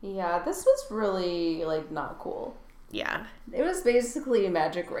 Yeah, this was really, like, not cool. Yeah. It was basically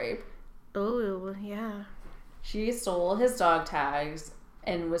magic rape. Oh, yeah. She stole his dog tags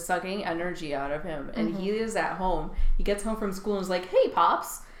and was sucking energy out of him, and he is at home. He gets home from school and is like, hey,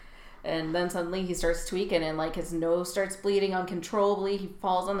 Pops. And then suddenly he starts tweaking and, like, his nose starts bleeding uncontrollably. He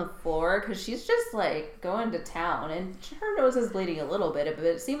falls on the floor because she's just, like, going to town. And her nose is bleeding a little bit, but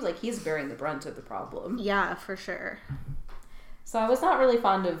it seems like he's bearing the brunt of the problem. Yeah, for sure. So I was not really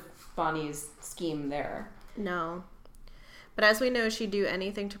fond of Bonnie's scheme there. No. But as we know, she'd do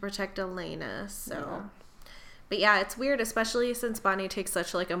anything to protect Elena, so... Yeah. But yeah, it's weird, especially since Bonnie takes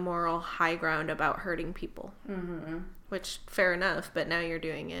such, like, a moral high ground about hurting people. Mm-hmm. Which, fair enough, but now you're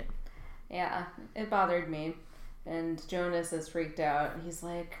doing it. Yeah, it bothered me. And Jonas is freaked out. He's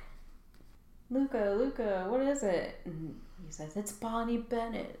like, Luca, what is it? And he says, it's Bonnie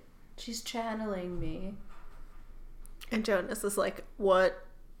Bennett. She's channeling me. And Jonas is like, what?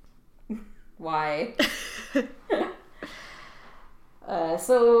 Why?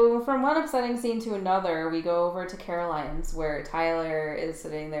 So from one upsetting scene to another, we go over to Caroline's, where Tyler is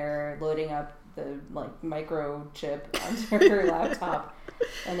sitting there loading up the microchip onto her laptop,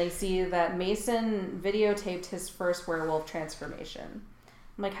 and they see that Mason videotaped his first werewolf transformation.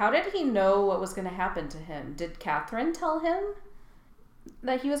 I'm like, how did he know what was going to happen to him? Did Catherine tell him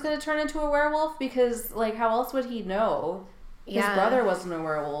that he was going to turn into a werewolf? Because, like, how else would he know? His brother wasn't a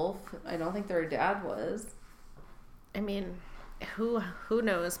werewolf. I don't think their dad was. I mean, who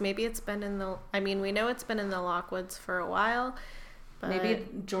knows? Maybe it's been in the... I mean, we know it's been in the Lockwoods for a while, but... Maybe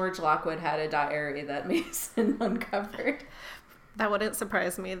George Lockwood had a diary that Mason uncovered. That wouldn't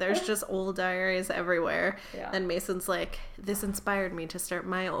surprise me. There's just old diaries everywhere. Yeah. And Mason's like, this inspired me to start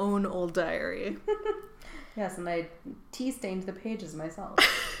my own old diary. Yes, and I tea-stained the pages myself.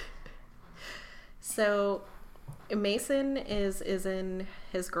 So Mason is in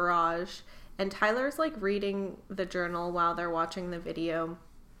his garage, and Tyler's like reading the journal while they're watching the video.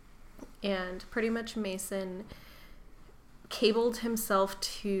 And pretty much Mason cabled himself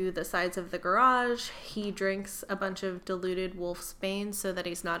to the sides of the garage. He drinks a bunch of diluted wolfsbane so that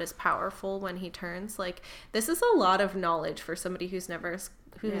he's not as powerful when he turns. Like, this is a lot of knowledge for somebody who's never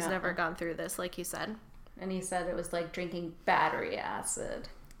gone through this, like you said. And he said it was like drinking battery acid.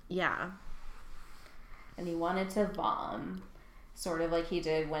 Yeah. And he wanted to vom, sort of like he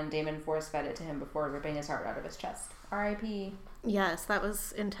did when Damon force-fed it to him before ripping his heart out of his chest. R.I.P. Yes, that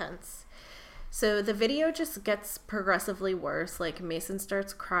was intense. So the video just gets progressively worse. Like, Mason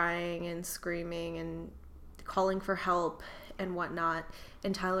starts crying and screaming and calling for help and whatnot.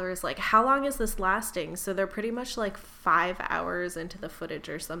 And Tyler is like, how long is this lasting? So they're pretty much like 5 hours into the footage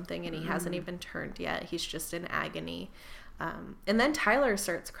or something, and he hasn't even turned yet. He's just in agony. And then Tyler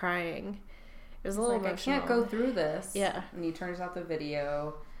starts crying. It was a little emotional. I can't go through this. Yeah. And he turns off the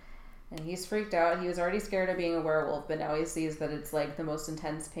video, and he's freaked out. He was already scared of being a werewolf, but now he sees that it's like the most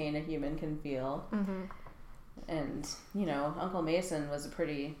intense pain a human can feel. Mm-hmm. And, you know, Uncle Mason was a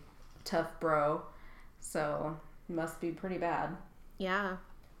pretty tough bro, so it must be pretty bad. Yeah.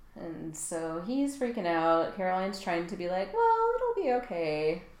 And so he's freaking out. Caroline's trying to be like, well, it'll be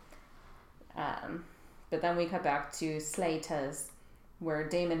okay. But then we cut back to Slater's, where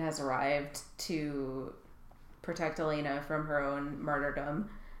Damon has arrived to protect Elena from her own martyrdom.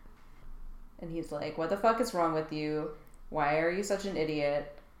 And he's like, what the fuck is wrong with you? Why are you such an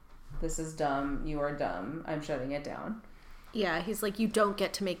idiot? This is dumb. You are dumb. I'm shutting it down. Yeah, he's like, you don't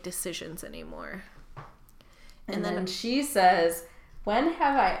get to make decisions anymore. And then she says, when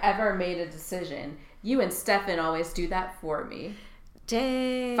have I ever made a decision? You and Stefan always do that for me.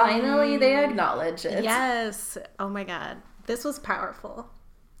 Dang. Finally, they acknowledge it. Yes. Oh my God. This was powerful.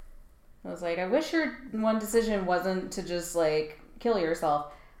 I was like, I wish your one decision wasn't to just, like, kill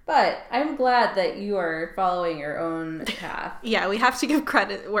yourself. But I'm glad that you are following your own path. Yeah, we have to give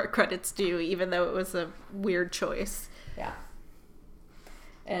credit where credit's due, even though it was a weird choice. Yeah.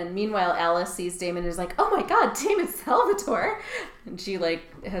 And meanwhile, Alice sees Damon and is like, oh my God, Damon Salvatore. And she,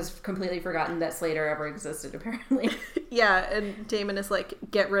 like, has completely forgotten that Slater ever existed, apparently. Yeah, and Damon is like,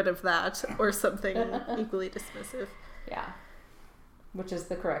 get rid of that, or something equally dismissive. Yeah. Which is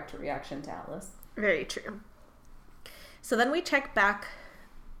the correct reaction to Alice. Very true. So then we check back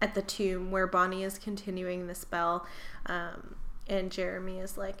at the tomb where Bonnie is continuing the spell. And Jeremy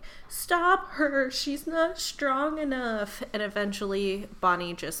is like, stop her. She's not strong enough. And eventually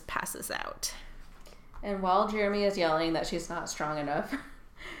Bonnie just passes out. And while Jeremy is yelling that she's not strong enough,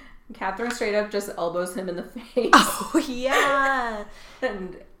 Catherine straight up just elbows him in the face. Oh, yeah.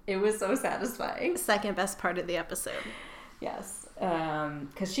 And it was so satisfying. Second best part of the episode. Yes.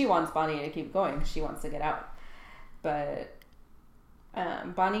 Because she wants Bonnie to keep going. She wants to get out. But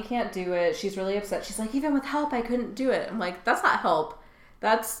Bonnie can't do it. She's really upset. She's like, even with help, I couldn't do it. I'm like, that's not help.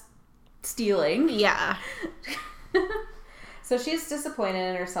 That's stealing. Yeah. So she's disappointed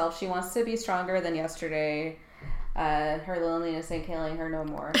in herself. She wants to be stronger than yesterday. Her loneliness ain't killing her no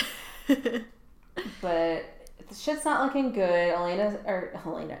more. But shit's not looking good.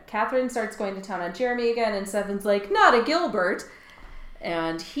 Catherine starts going to town on Jeremy again, and Stefan's like, not a Gilbert.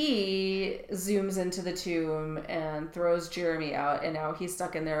 And he zooms into the tomb and throws Jeremy out, and now he's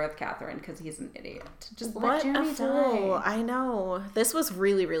stuck in there with Catherine because he's an idiot. Just let Jeremy die. I know. This was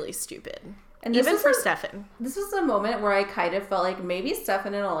really, really stupid. And even for Stefan. This was a moment where I kind of felt like maybe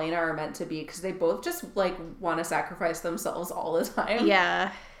Stefan and Elena are meant to be, because they both just, like, want to sacrifice themselves all the time.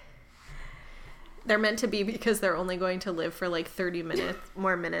 Yeah. They're meant to be because they're only going to live for, like, 30 minutes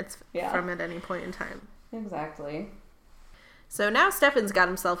from at any point in time. Exactly. So now Stefan's got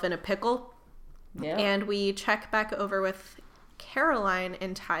himself in a pickle. Yeah. And we check back over with Caroline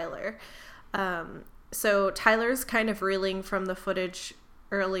and Tyler. So Tyler's kind of reeling from the footage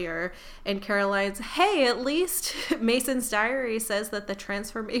earlier, and Caroline's, hey, at least Mason's diary says that the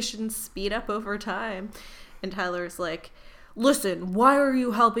transformations speed up over time. And Tyler's like, listen, why are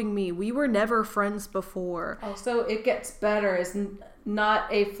you helping me? We were never friends before. Also, it gets better. It's not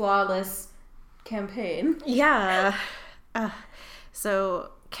a flawless campaign. Yeah.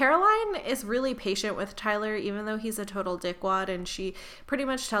 So Caroline is really patient with Tyler, even though he's a total dickwad, and she pretty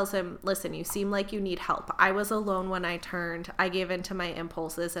much tells him, listen, you seem like you need help. I was alone when I turned. I gave in to my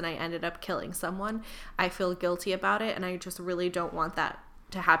impulses, and I ended up killing someone. I feel guilty about it, and I just really don't want that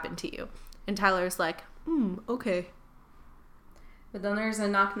to happen to you. And Tyler's like, okay. But then there's a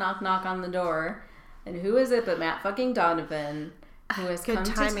knock, knock, knock on the door, and who is it but Matt fucking Donovan, who has come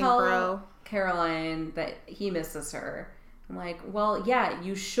to tell Caroline that he misses her. I'm like, well, yeah,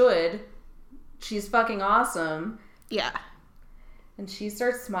 you should. She's fucking awesome. Yeah. And she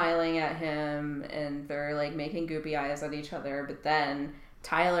starts smiling at him, and they're, like, making goopy eyes at each other. But then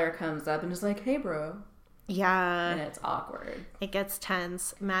Tyler comes up and is like, hey, bro. Yeah. And it's awkward. It gets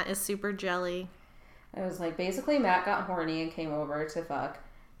tense. Matt is super jelly. I was like, basically, Matt got horny and came over to fuck.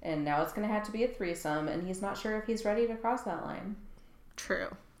 And now it's going to have to be a threesome, and he's not sure if he's ready to cross that line.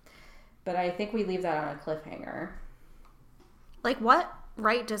 True. But I think we leave that on a cliffhanger. Like, what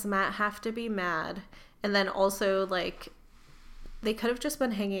right does Matt have to be mad? And then also, like, they could have just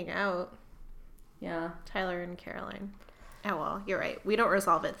been hanging out. Yeah. Tyler and Caroline. Oh, well, you're right. We don't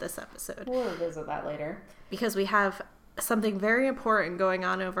resolve it this episode. We'll revisit that later. Because we have something very important going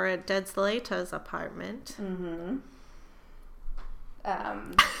on over at Dead Zlata's apartment. Mm-hmm.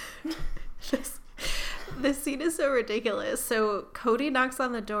 This scene is so ridiculous. So Cody knocks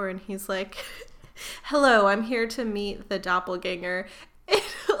on the door and he's like, hello, I'm here to meet the doppelganger. And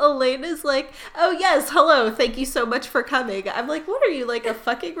Elena's like, oh yes, hello, thank you so much for coming. I'm like, what are you, like a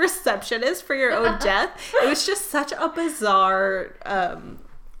fucking receptionist for your own death? It was just such a bizarre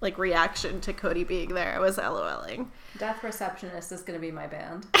like reaction to Cody being there. I was LOLing. Death Receptionist is gonna be my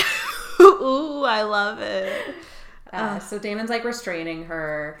band. Ooh, I love it. So Damon's like restraining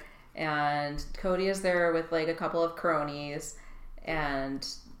her, and Cody is there with like a couple of cronies, and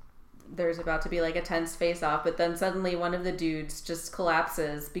there's about to be like a tense face-off, but then suddenly one of the dudes just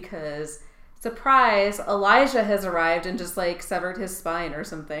collapses because, surprise, Elijah has arrived and just like severed his spine or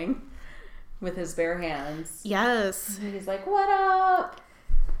something with his bare hands. Yes. And he's like, what up?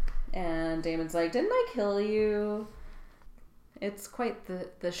 And Damon's like, didn't I kill you? It's quite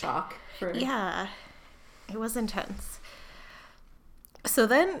the shock for... Yeah. It was intense. So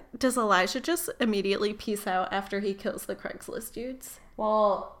then, does Elijah just immediately peace out after he kills the Craigslist dudes?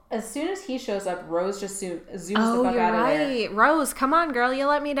 Well, as soon as he shows up, Rose just zooms the fuck out of there. Rose, come on, girl, you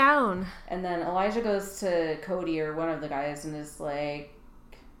let me down. And then Elijah goes to Cody or one of the guys and is like,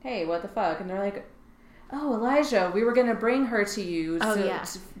 hey, what the fuck? And they're like, oh, Elijah, we were going to bring her to you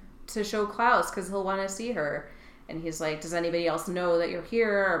to show Klaus because he'll want to see her. And he's like, does anybody else know that you're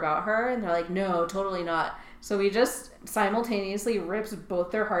here or about her? And they're like, no, totally not. So he just simultaneously rips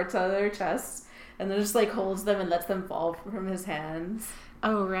both their hearts out of their chests and then just like holds them and lets them fall from his hands.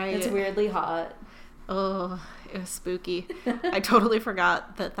 Oh, right. It's weirdly hot. Oh, it was spooky. I totally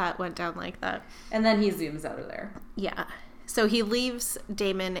forgot that went down like that. And then he zooms out of there. Yeah. So he leaves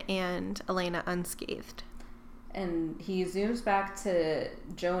Damon and Elena unscathed. And he zooms back to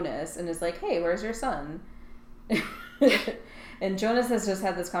Jonas and is like, hey, where's your son? And Jonas has just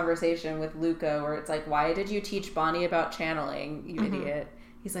had this conversation with Luca where it's like, why did you teach Bonnie about channeling, you idiot?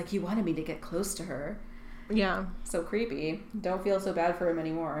 He's like, you wanted me to get close to her. Yeah. So creepy. Don't feel so bad for him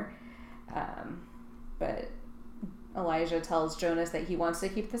anymore. But Elijah tells Jonas that he wants to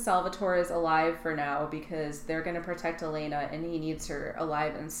keep the Salvatores alive for now because they're going to protect Elena and he needs her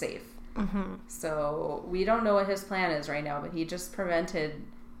alive and safe. Mm-hmm. So we don't know what his plan is right now, but he just prevented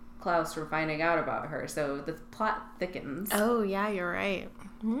Klaus from finding out about her. So the plot thickens. Oh, yeah, you're right.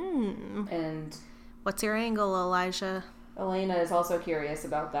 And what's your angle, Elijah? Elena is also curious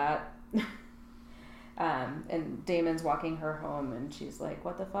about that. And Damon's walking her home and she's like,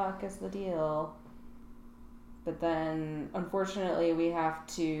 what the fuck is the deal? But then, unfortunately, we have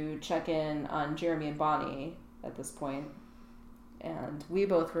to check in on Jeremy and Bonnie at this point. And we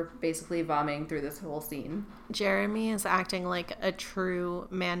both were basically vomiting through this whole scene. Jeremy is acting like a true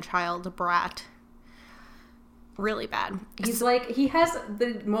man-child brat. Really bad. He's like, he has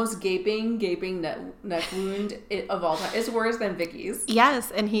the most gaping neck wound of all time. It's worse than Vicky's.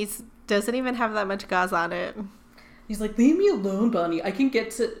 Yes, and doesn't even have that much gauze on it. He's like, leave me alone, Bonnie. I can get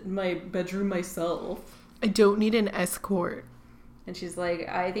to my bedroom myself. I don't need an escort. And she's like,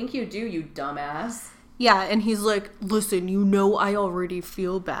 I think you do, you dumbass. Yeah, and he's like, listen, I already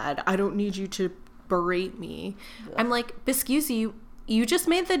feel bad. I don't need you to berate me. Ugh. I'm like, excuse you just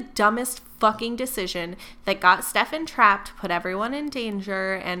made the dumbest fucking decision that got Stefan trapped, put everyone in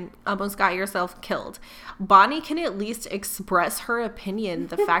danger, and almost got yourself killed. Bonnie can at least express her opinion,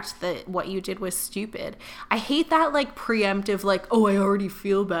 the fact that what you did was stupid. I hate that, like, preemptive, like, oh, I already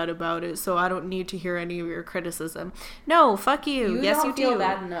feel bad about it, so I don't need to hear any of your criticism. No, fuck you. Yes, you do. You don't feel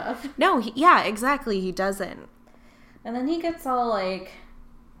bad enough. No, yeah, exactly. He doesn't. And then he gets all, like,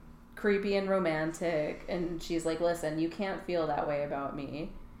 creepy and romantic, and she's like, listen, you can't feel that way about me.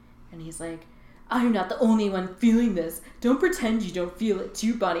 And he's like, I'm not the only one feeling this. Don't pretend you don't feel it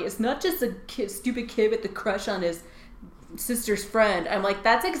too, Bonnie. It's not just a stupid kid with the crush on his sister's friend. I'm like,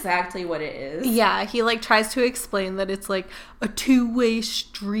 that's exactly what it is. Yeah, he like tries to explain that it's like a two-way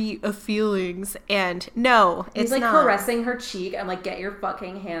street of feelings, and no, it's he's like not. Caressing her cheek. I'm like, get your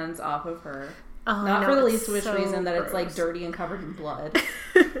fucking hands off of her. Oh, not no, for the least which so reason that gross. It's like dirty and covered in blood.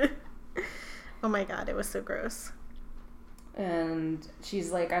 Oh my god, it was so gross. And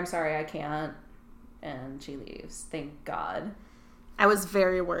she's like, I'm sorry, I can't. And she leaves. Thank God. I was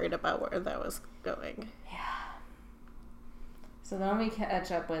very worried about where that was going. Yeah. So then we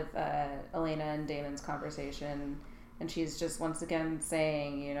catch up with Elena and Damon's conversation. And she's just once again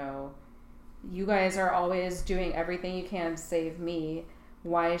saying, you guys are always doing everything you can to save me.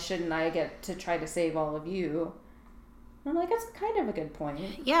 Why shouldn't I get to try to save all of you? And I'm like, that's kind of a good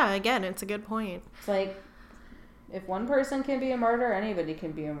point. Yeah, again, it's a good point. It's like, if one person can be a martyr, anybody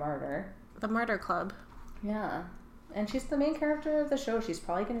can be a martyr. The Murder Club. Yeah. And she's the main character of the show. She's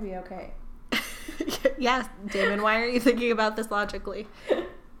probably going to be okay. Yeah, Damon, why are you thinking about this logically?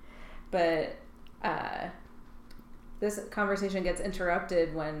 But this conversation gets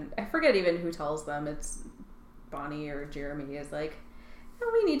interrupted when, I forget even who tells them, it's Bonnie or Jeremy, is like,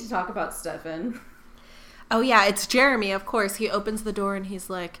 we need to talk about Stefan. Oh yeah, it's Jeremy, of course. He opens the door and he's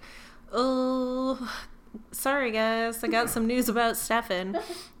like, oh, sorry guys, I got some news about Stefan.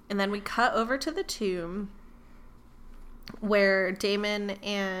 And then we cut over to the tomb where Damon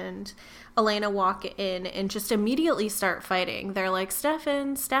and Elena walk in and just immediately start fighting. They're like,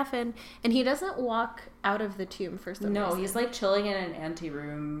 Stefan. And he doesn't walk out of the tomb for some reason. No, he's like chilling in an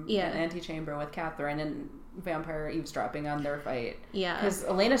anteroom, yeah, an antechamber with Catherine and Vampire eavesdropping on their fight. Yeah. Because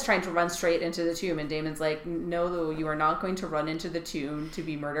Elena's trying to run straight into the tomb and Damon's like, no, you are not going to run into the tomb to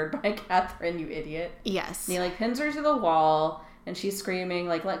be murdered by Catherine, you idiot. Yes. And he like pins her to the wall and she's screaming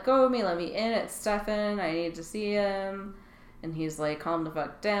like, let go of me, let me in, it's Stefan, I need to see him. And he's like, calm the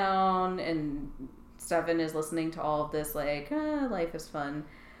fuck down. And Stefan is listening to all of this like, life is fun.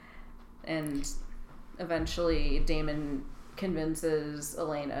 And eventually Damon convinces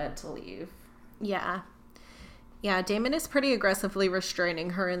Elena to leave. Yeah. Yeah, Damon is pretty aggressively restraining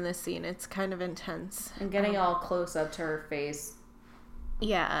her in this scene. It's kind of intense. And getting all close up to her face.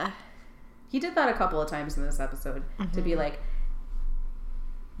 Yeah. He did that a couple of times in this episode. Mm-hmm. To be like,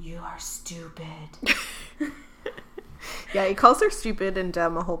 you are stupid. Yeah, he calls her stupid and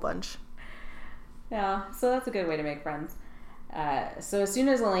dumb a whole bunch. Yeah, so that's a good way to make friends. So as soon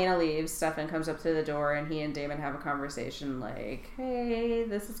as Elena leaves, Stefan comes up to the door and he and Damon have a conversation like, hey,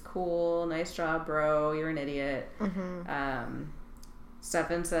 this is cool. Nice job, bro. You're an idiot. Mm-hmm.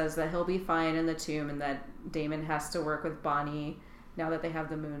 Stefan says that he'll be fine in the tomb and that Damon has to work with Bonnie now that they have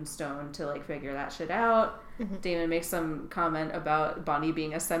the Moonstone to like figure that shit out. Mm-hmm. Damon makes some comment about Bonnie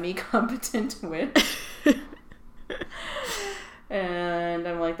being a semi-competent witch. And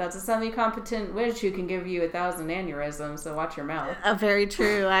I'm like, that's a semi-competent witch who can give you 1,000 aneurysms, so watch your mouth. Very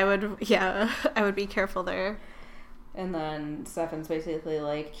true. I would be careful there. And then Stefan's basically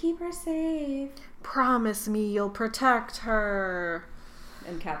like, keep her safe. Promise me you'll protect her.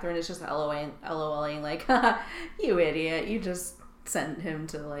 And Catherine is just LOLing like, you idiot. You just sent him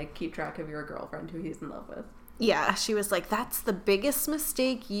to like keep track of your girlfriend who he's in love with. Yeah, she was like, that's the biggest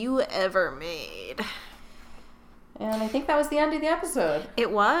mistake you ever made. And I think that was the end of the episode.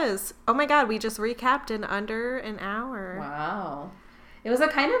 It was. Oh my god, we just recapped in under an hour. Wow. It was a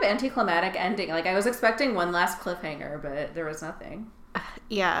kind of anticlimactic ending. Like, I was expecting one last cliffhanger, but there was nothing.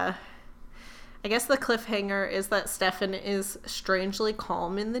 Yeah. I guess the cliffhanger is that Stefan is strangely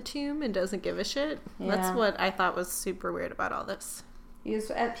calm in the tomb and doesn't give a shit. Yeah. That's what I thought was super weird about all this. He's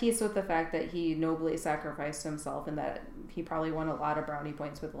at peace with the fact that he nobly sacrificed himself and that he probably won a lot of brownie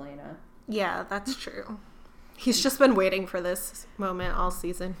points with Elena. Yeah, that's true. He's just been waiting for this moment all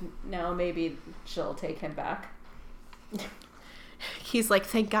season. Now maybe she'll take him back. He's like,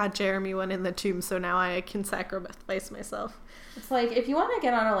 thank God Jeremy went in the tomb, so now I can sacrifice myself. It's like, if you want to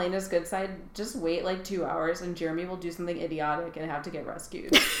get on Elena's good side, just wait like 2 hours and Jeremy will do something idiotic and have to get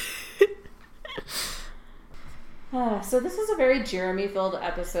rescued. So this was a very Jeremy-filled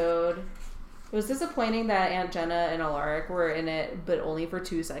episode. It was disappointing that Aunt Jenna and Alaric were in it, but only for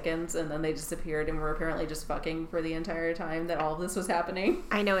 2 seconds, and then they disappeared and were apparently just fucking for the entire time that all of this was happening.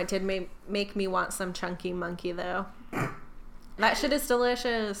 I know, it did make me want some Chunky Monkey, though. That shit is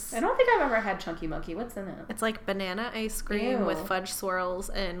delicious. I don't think I've ever had Chunky Monkey. What's in it? It's like banana ice cream Ew. with fudge swirls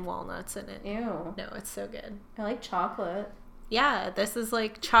and walnuts in it. Ew. No, it's so good. I like chocolate. Yeah, this is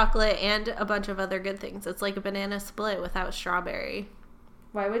like chocolate and a bunch of other good things. It's like a banana split without strawberry.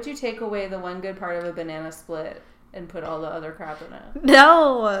 Why would you take away the one good part of a banana split and put all the other crap in it?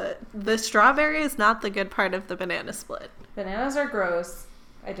 No! The strawberry is not the good part of the banana split. Bananas are gross.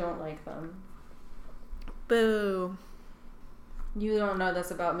 I don't like them. Boo. You don't know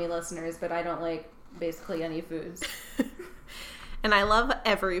this about me, listeners, but I don't like basically any foods. And I love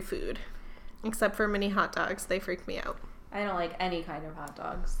every food. Except for mini hot dogs. They freak me out. I don't like any kind of hot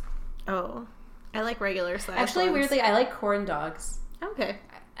dogs. Oh. I like regular size Actually, ones. weirdly, I like corn dogs. Okay.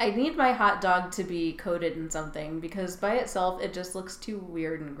 I need my hot dog to be coated in something because by itself, it just looks too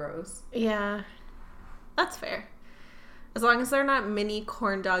weird and gross. Yeah. That's fair. As long as they're not mini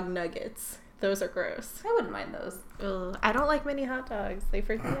corn dog nuggets. Those are gross. I wouldn't mind those. Ugh, I don't like mini hot dogs. They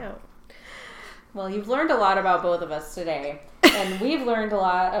freak me out. Well, you've learned a lot about both of us today. And we've learned a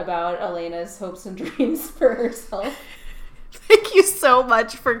lot about Elena's hopes and dreams for herself. Thank you so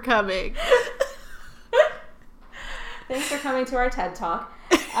much for coming. Thanks for coming to our TED Talk.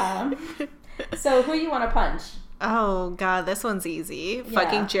 So who do you want to punch? Oh, God, this one's easy. Yeah.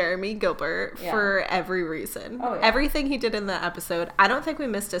 Fucking Jeremy Gilbert for every reason. Oh, yeah. Everything he did in the episode. I don't think we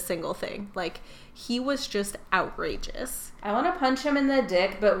missed a single thing. Like, he was just outrageous. I want to punch him in the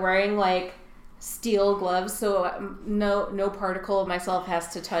dick, but wearing, like, steel gloves so no particle of myself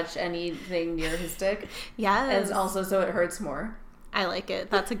has to touch anything near his dick. Yes. And also so it hurts more. I like it.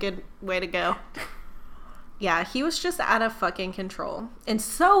 That's a good way to go. Yeah, he was just out of fucking control. And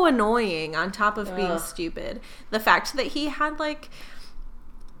so annoying on top of being stupid. The fact that he had, like,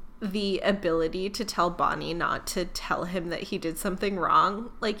 the ability to tell Bonnie not to tell him that he did something wrong.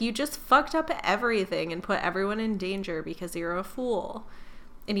 Like, you just fucked up everything and put everyone in danger because you're a fool.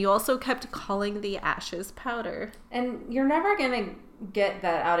 And you also kept calling the ashes powder. And you're never going to get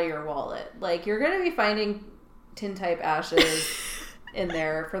that out of your wallet. Like, you're going to be finding tin-type ashes in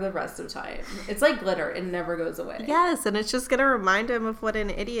there for the rest of time. It's like glitter. It never goes away. Yes, and it's just going to remind him of what an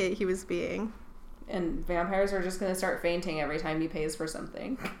idiot he was being. And vampires are just going to start fainting every time he pays for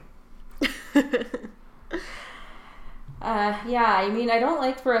something. Yeah, I mean, I don't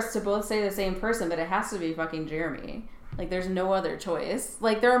like for us to both say the same person, but it has to be fucking Jeremy. Like, there's no other choice.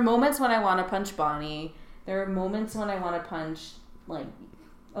 Like, there are moments when I want to punch Bonnie. There are moments when I want to punch, like,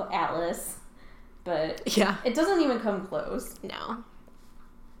 Atlas. But yeah, it doesn't even come close. No.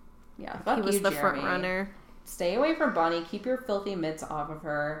 Yeah, fuck he was you, the Jeremy. front runner. Stay away from Bonnie. Keep your filthy mitts off of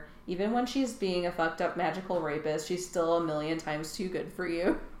her. Even when she's being a fucked up magical rapist, she's still a million times too good for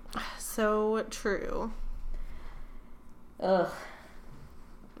you. So true. Ugh.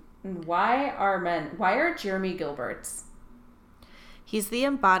 Why are Jeremy Gilberts? He's the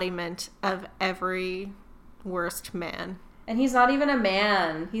embodiment of every worst man. And he's not even a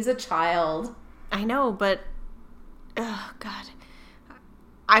man. He's a child. I know, but oh God.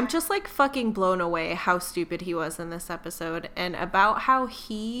 I'm just like fucking blown away how stupid he was in this episode and about how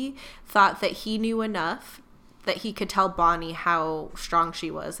he thought that he knew enough that he could tell Bonnie how strong she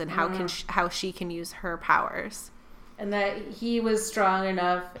was and how she can use her powers. And that he was strong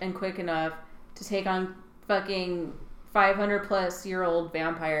enough and quick enough to take on fucking 500-plus-year-old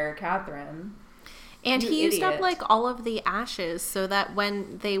vampire Catherine. And he used up, like, all of the ashes so that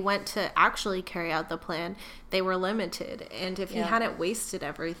when they went to actually carry out the plan, they were limited. And if he hadn't wasted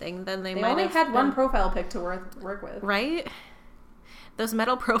everything, then they might have... They only had one profile pic to work with. Right? Those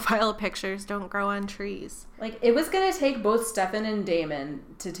metal profile pictures don't grow on trees. Like, it was going to take both Stefan and Damon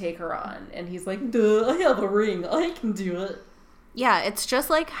to take her on. And he's like, duh, I have a ring. I can do it. Yeah, it's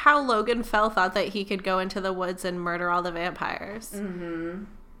just like how Logan Fell thought that he could go into the woods and murder all the vampires. Mm-hmm.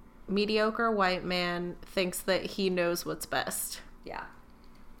 Mediocre white man thinks that he knows what's best. Yeah.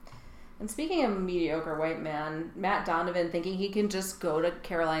 And speaking of mediocre white man, Matt Donovan thinking he can just go to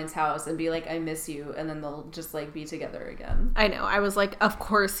Caroline's house and be like, I miss you, and then they'll just, like, be together again. I know. I was like, of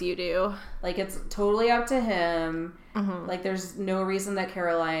course you do. Like, it's totally up to him. Mm-hmm. Like, there's no reason that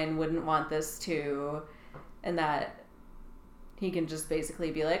Caroline wouldn't want this too, and that he can just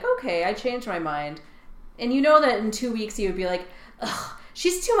basically be like, okay, I changed my mind. And you know that in 2 weeks he would be like, ugh,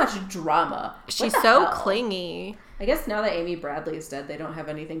 she's too much drama. She's so clingy. I guess now that Amy Bradley is dead, they don't have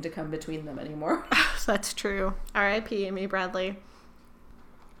anything to come between them anymore. That's true. R.I.P. Amy Bradley.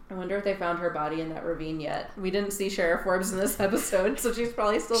 I wonder if they found her body in that ravine yet. We didn't see Sheriff Forbes in this episode, so she's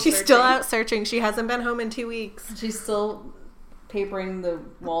probably still searching. She's still out searching. She hasn't been home in 2 weeks. She's still papering the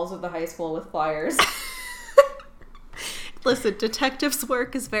walls of the high school with flyers. Listen, detectives'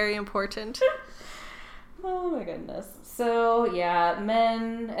 work is very important. Oh my goodness. So, yeah,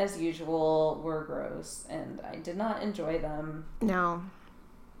 men, as usual, were gross, and I did not enjoy them. No.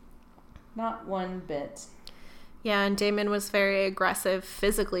 Not one bit. Yeah, and Damon was very aggressive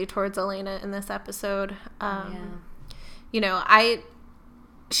physically towards Elena in this episode. You know,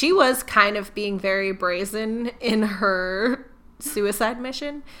 she was kind of being very brazen in her suicide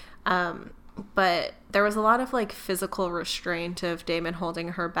mission, but there was a lot of, like, physical restraint of Damon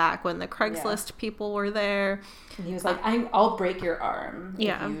holding her back when the Craigslist people were there. And he was like, I'll break your arm if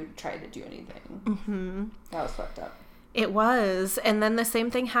Yeah. you try to do anything. Mm-hmm. That was fucked up. It was. And then the same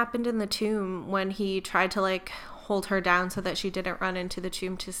thing happened in the tomb when he tried to, like, hold her down so that she didn't run into the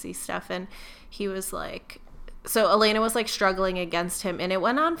tomb to see stuff. And he was like... So Elena was, like, struggling against him. And it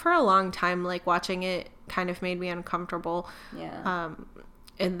went on for a long time. Like, watching it kind of made me uncomfortable. Yeah.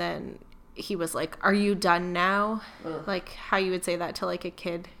 And then... he was like, are you done now? Ugh. Like how you would say that to like a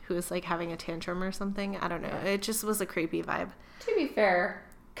kid who was like having a tantrum or something. I don't know. Yeah. It just was a creepy vibe. To be fair,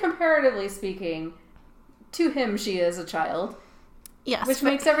 comparatively speaking, to him she is a child. Yes. Which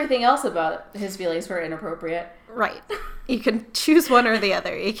makes everything else about his feelings for inappropriate. Right. You can choose one or the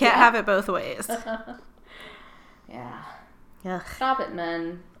other. You can't have it both ways. Yeah. Ugh. Stop it,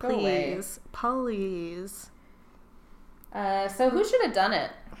 men. Go away. Please. So who should have done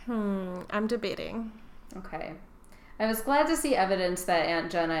it? I'm debating. Okay. I was glad to see evidence that Aunt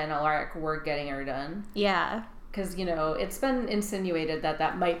Jenna and Alaric were getting her done. Yeah. Because, you know, it's been insinuated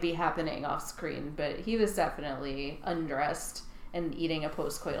that might be happening off screen, but he was definitely undressed and eating a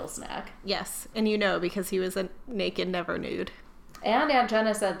post-coital snack. Yes. And you know, because he was a naked, never nude. And Aunt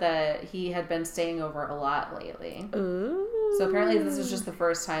Jenna said that he had been staying over a lot lately. Ooh. So apparently this was just the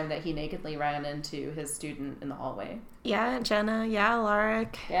first time that he nakedly ran into his student in the hallway. Yeah, Aunt Jenna. Yeah,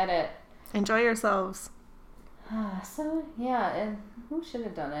 Alaric. Get it. Enjoy yourselves. So, yeah, and who should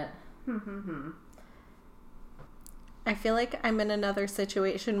have done it? I feel like I'm in another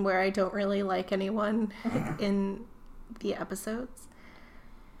situation where I don't really like anyone in the episodes.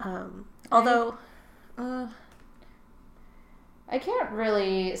 Although... I can't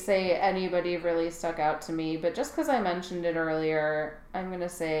really say anybody really stuck out to me, but just because I mentioned it earlier, I'm going to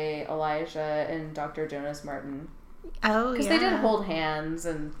say Elijah and Dr. Jonas Martin. Oh, yeah. Because they did hold hands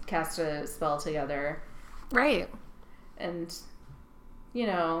and cast a spell together. Right. And, you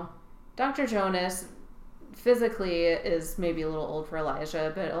know, Dr. Jonas physically is maybe a little old for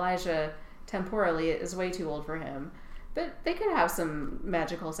Elijah, but Elijah temporally is way too old for him. But they could have some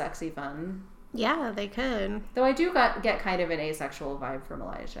magical, sexy fun. Yeah, they could. Though I do get kind of an asexual vibe from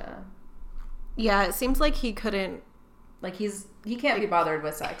Elijah. Yeah, it seems like he couldn't... Like, he can't be bothered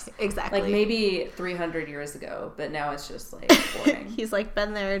with sex. Exactly. Like, maybe 300 years ago, but now it's just, like, boring. He's, like,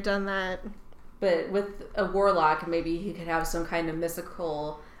 been there, done that. But with a warlock, maybe he could have some kind of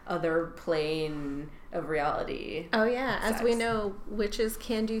mystical other plane of reality. Oh, yeah. Sex. As we know, witches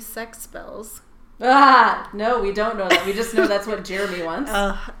can do sex spells. Ah! No, we don't know that. We just know that's what Jeremy wants.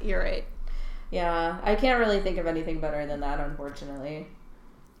 You're right. Yeah, I can't really think of anything better than that, unfortunately.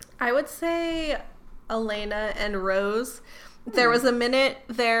 I would say Elena and Rose. There was a minute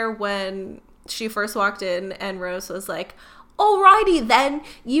there when she first walked in and Rose was like, alrighty then,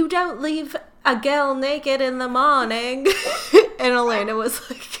 you don't leave a girl naked in the morning. And Elena was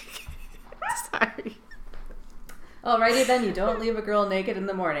like, sorry. Alrighty then, you don't leave a girl naked in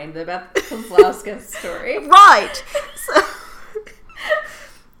the morning. The Beth Kozlowska story. Right!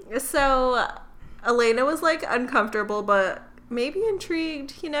 So Elena was like uncomfortable, but maybe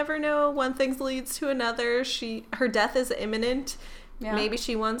intrigued. You never know. One thing leads to another. Her death is imminent. Yeah. Maybe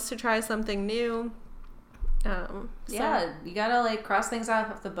she wants to try something new. Yeah, you gotta like cross things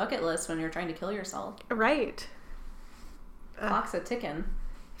off the bucket list when you're trying to kill yourself. Right. Clock's a ticking.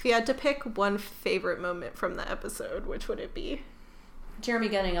 If you had to pick one favorite moment from the episode, which would it be? Jeremy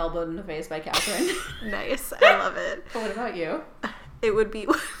getting elbowed in the face by Catherine. Nice. I love it. But what about you? It would be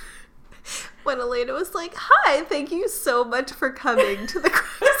when Elena was like, "Hi, thank you so much for coming to the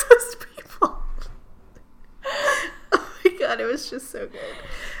Crisis People." Oh my god, it was just so good.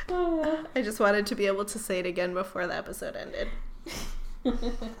 I just wanted to be able to say it again before the episode ended.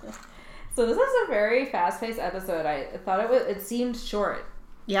 So this is a very fast-paced episode. I thought it seemed short.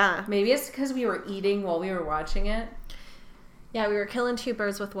 Yeah. Maybe it's because we were eating while we were watching it. Yeah, we were killing two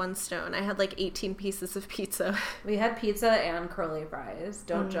birds with one stone. I had like 18 pieces of pizza. We had pizza and curly fries.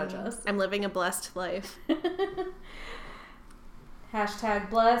 Don't judge us. I'm living a blessed life. Hashtag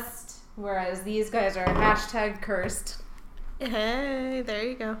blessed, whereas these guys are hashtag cursed. Hey, there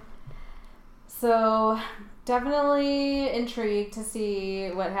you go. So, definitely intrigued to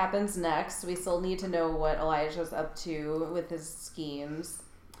see what happens next. We still need to know what Elijah's up to with his schemes.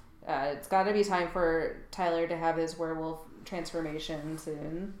 It's got to be time for Tyler to have his werewolf transformation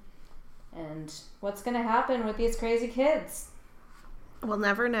soon. And what's going to happen with these crazy kids? We'll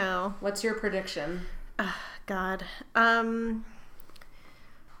never know. What's your prediction? God.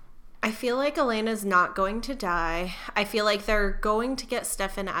 I feel like Elena's not going to die. I feel like they're going to get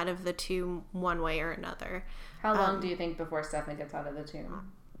Stefan out of the tomb one way or another. How long do you think before Stefan gets out of the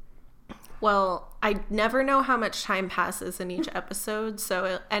tomb? Well, I never know how much time passes in each episode,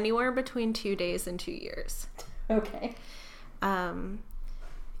 so anywhere between 2 days and 2 years. Okay.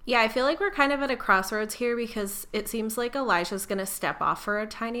 Yeah, I feel like we're kind of at a crossroads here because it seems like Elijah's going to step off for a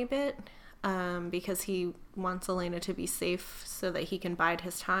tiny bit because he wants Elena to be safe so that he can bide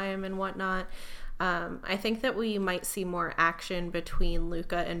his time and whatnot. I think that we might see more action between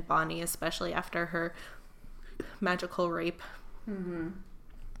Luca and Bonnie, especially after her magical rape. Mm-hmm.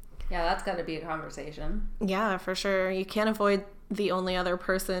 Yeah, that's got to be a conversation. Yeah, for sure. You can't avoid the only other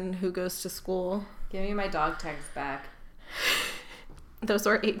person who goes to school. Give me my dog tags back. Those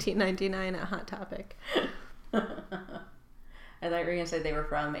were $18.99 at Hot Topic. I thought you were going to say they were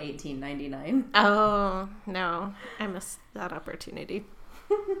from 1899. Oh, no. I missed that opportunity.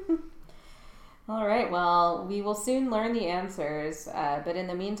 All right, well, we will soon learn the answers. But in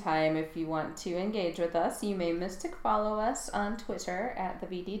the meantime, if you want to engage with us, you may mystic follow us on Twitter at the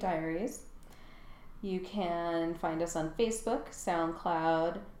VD Diaries. You can find us on Facebook,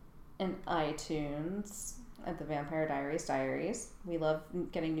 SoundCloud, and iTunes at the Vampire Diaries. We love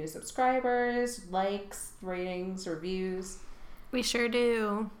getting new subscribers, likes, ratings, reviews. We sure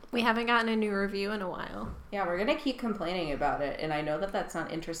do. We haven't gotten a new review in a while. Yeah, we're going to keep complaining about it, and I know that that's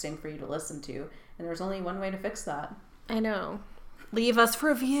not interesting for you to listen to, and there's only one way to fix that. I know. Leave us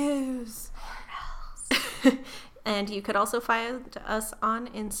reviews. Or else. And you could also find us on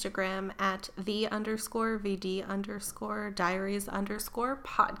Instagram at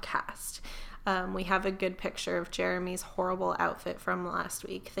 _VD_diaries_podcast. We have a good picture of Jeremy's horrible outfit from last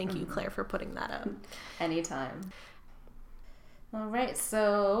week. Thank you, Claire, for putting that up. Anytime. All right,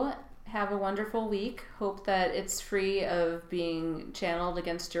 so have a wonderful week. Hope that it's free of being channeled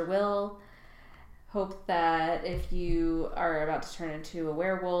against your will. Hope that if you are about to turn into a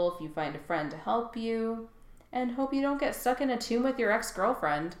werewolf, you find a friend to help you. And hope you don't get stuck in a tomb with your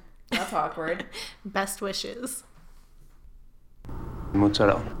ex-girlfriend. That's awkward. Best wishes.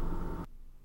 Mozzarella.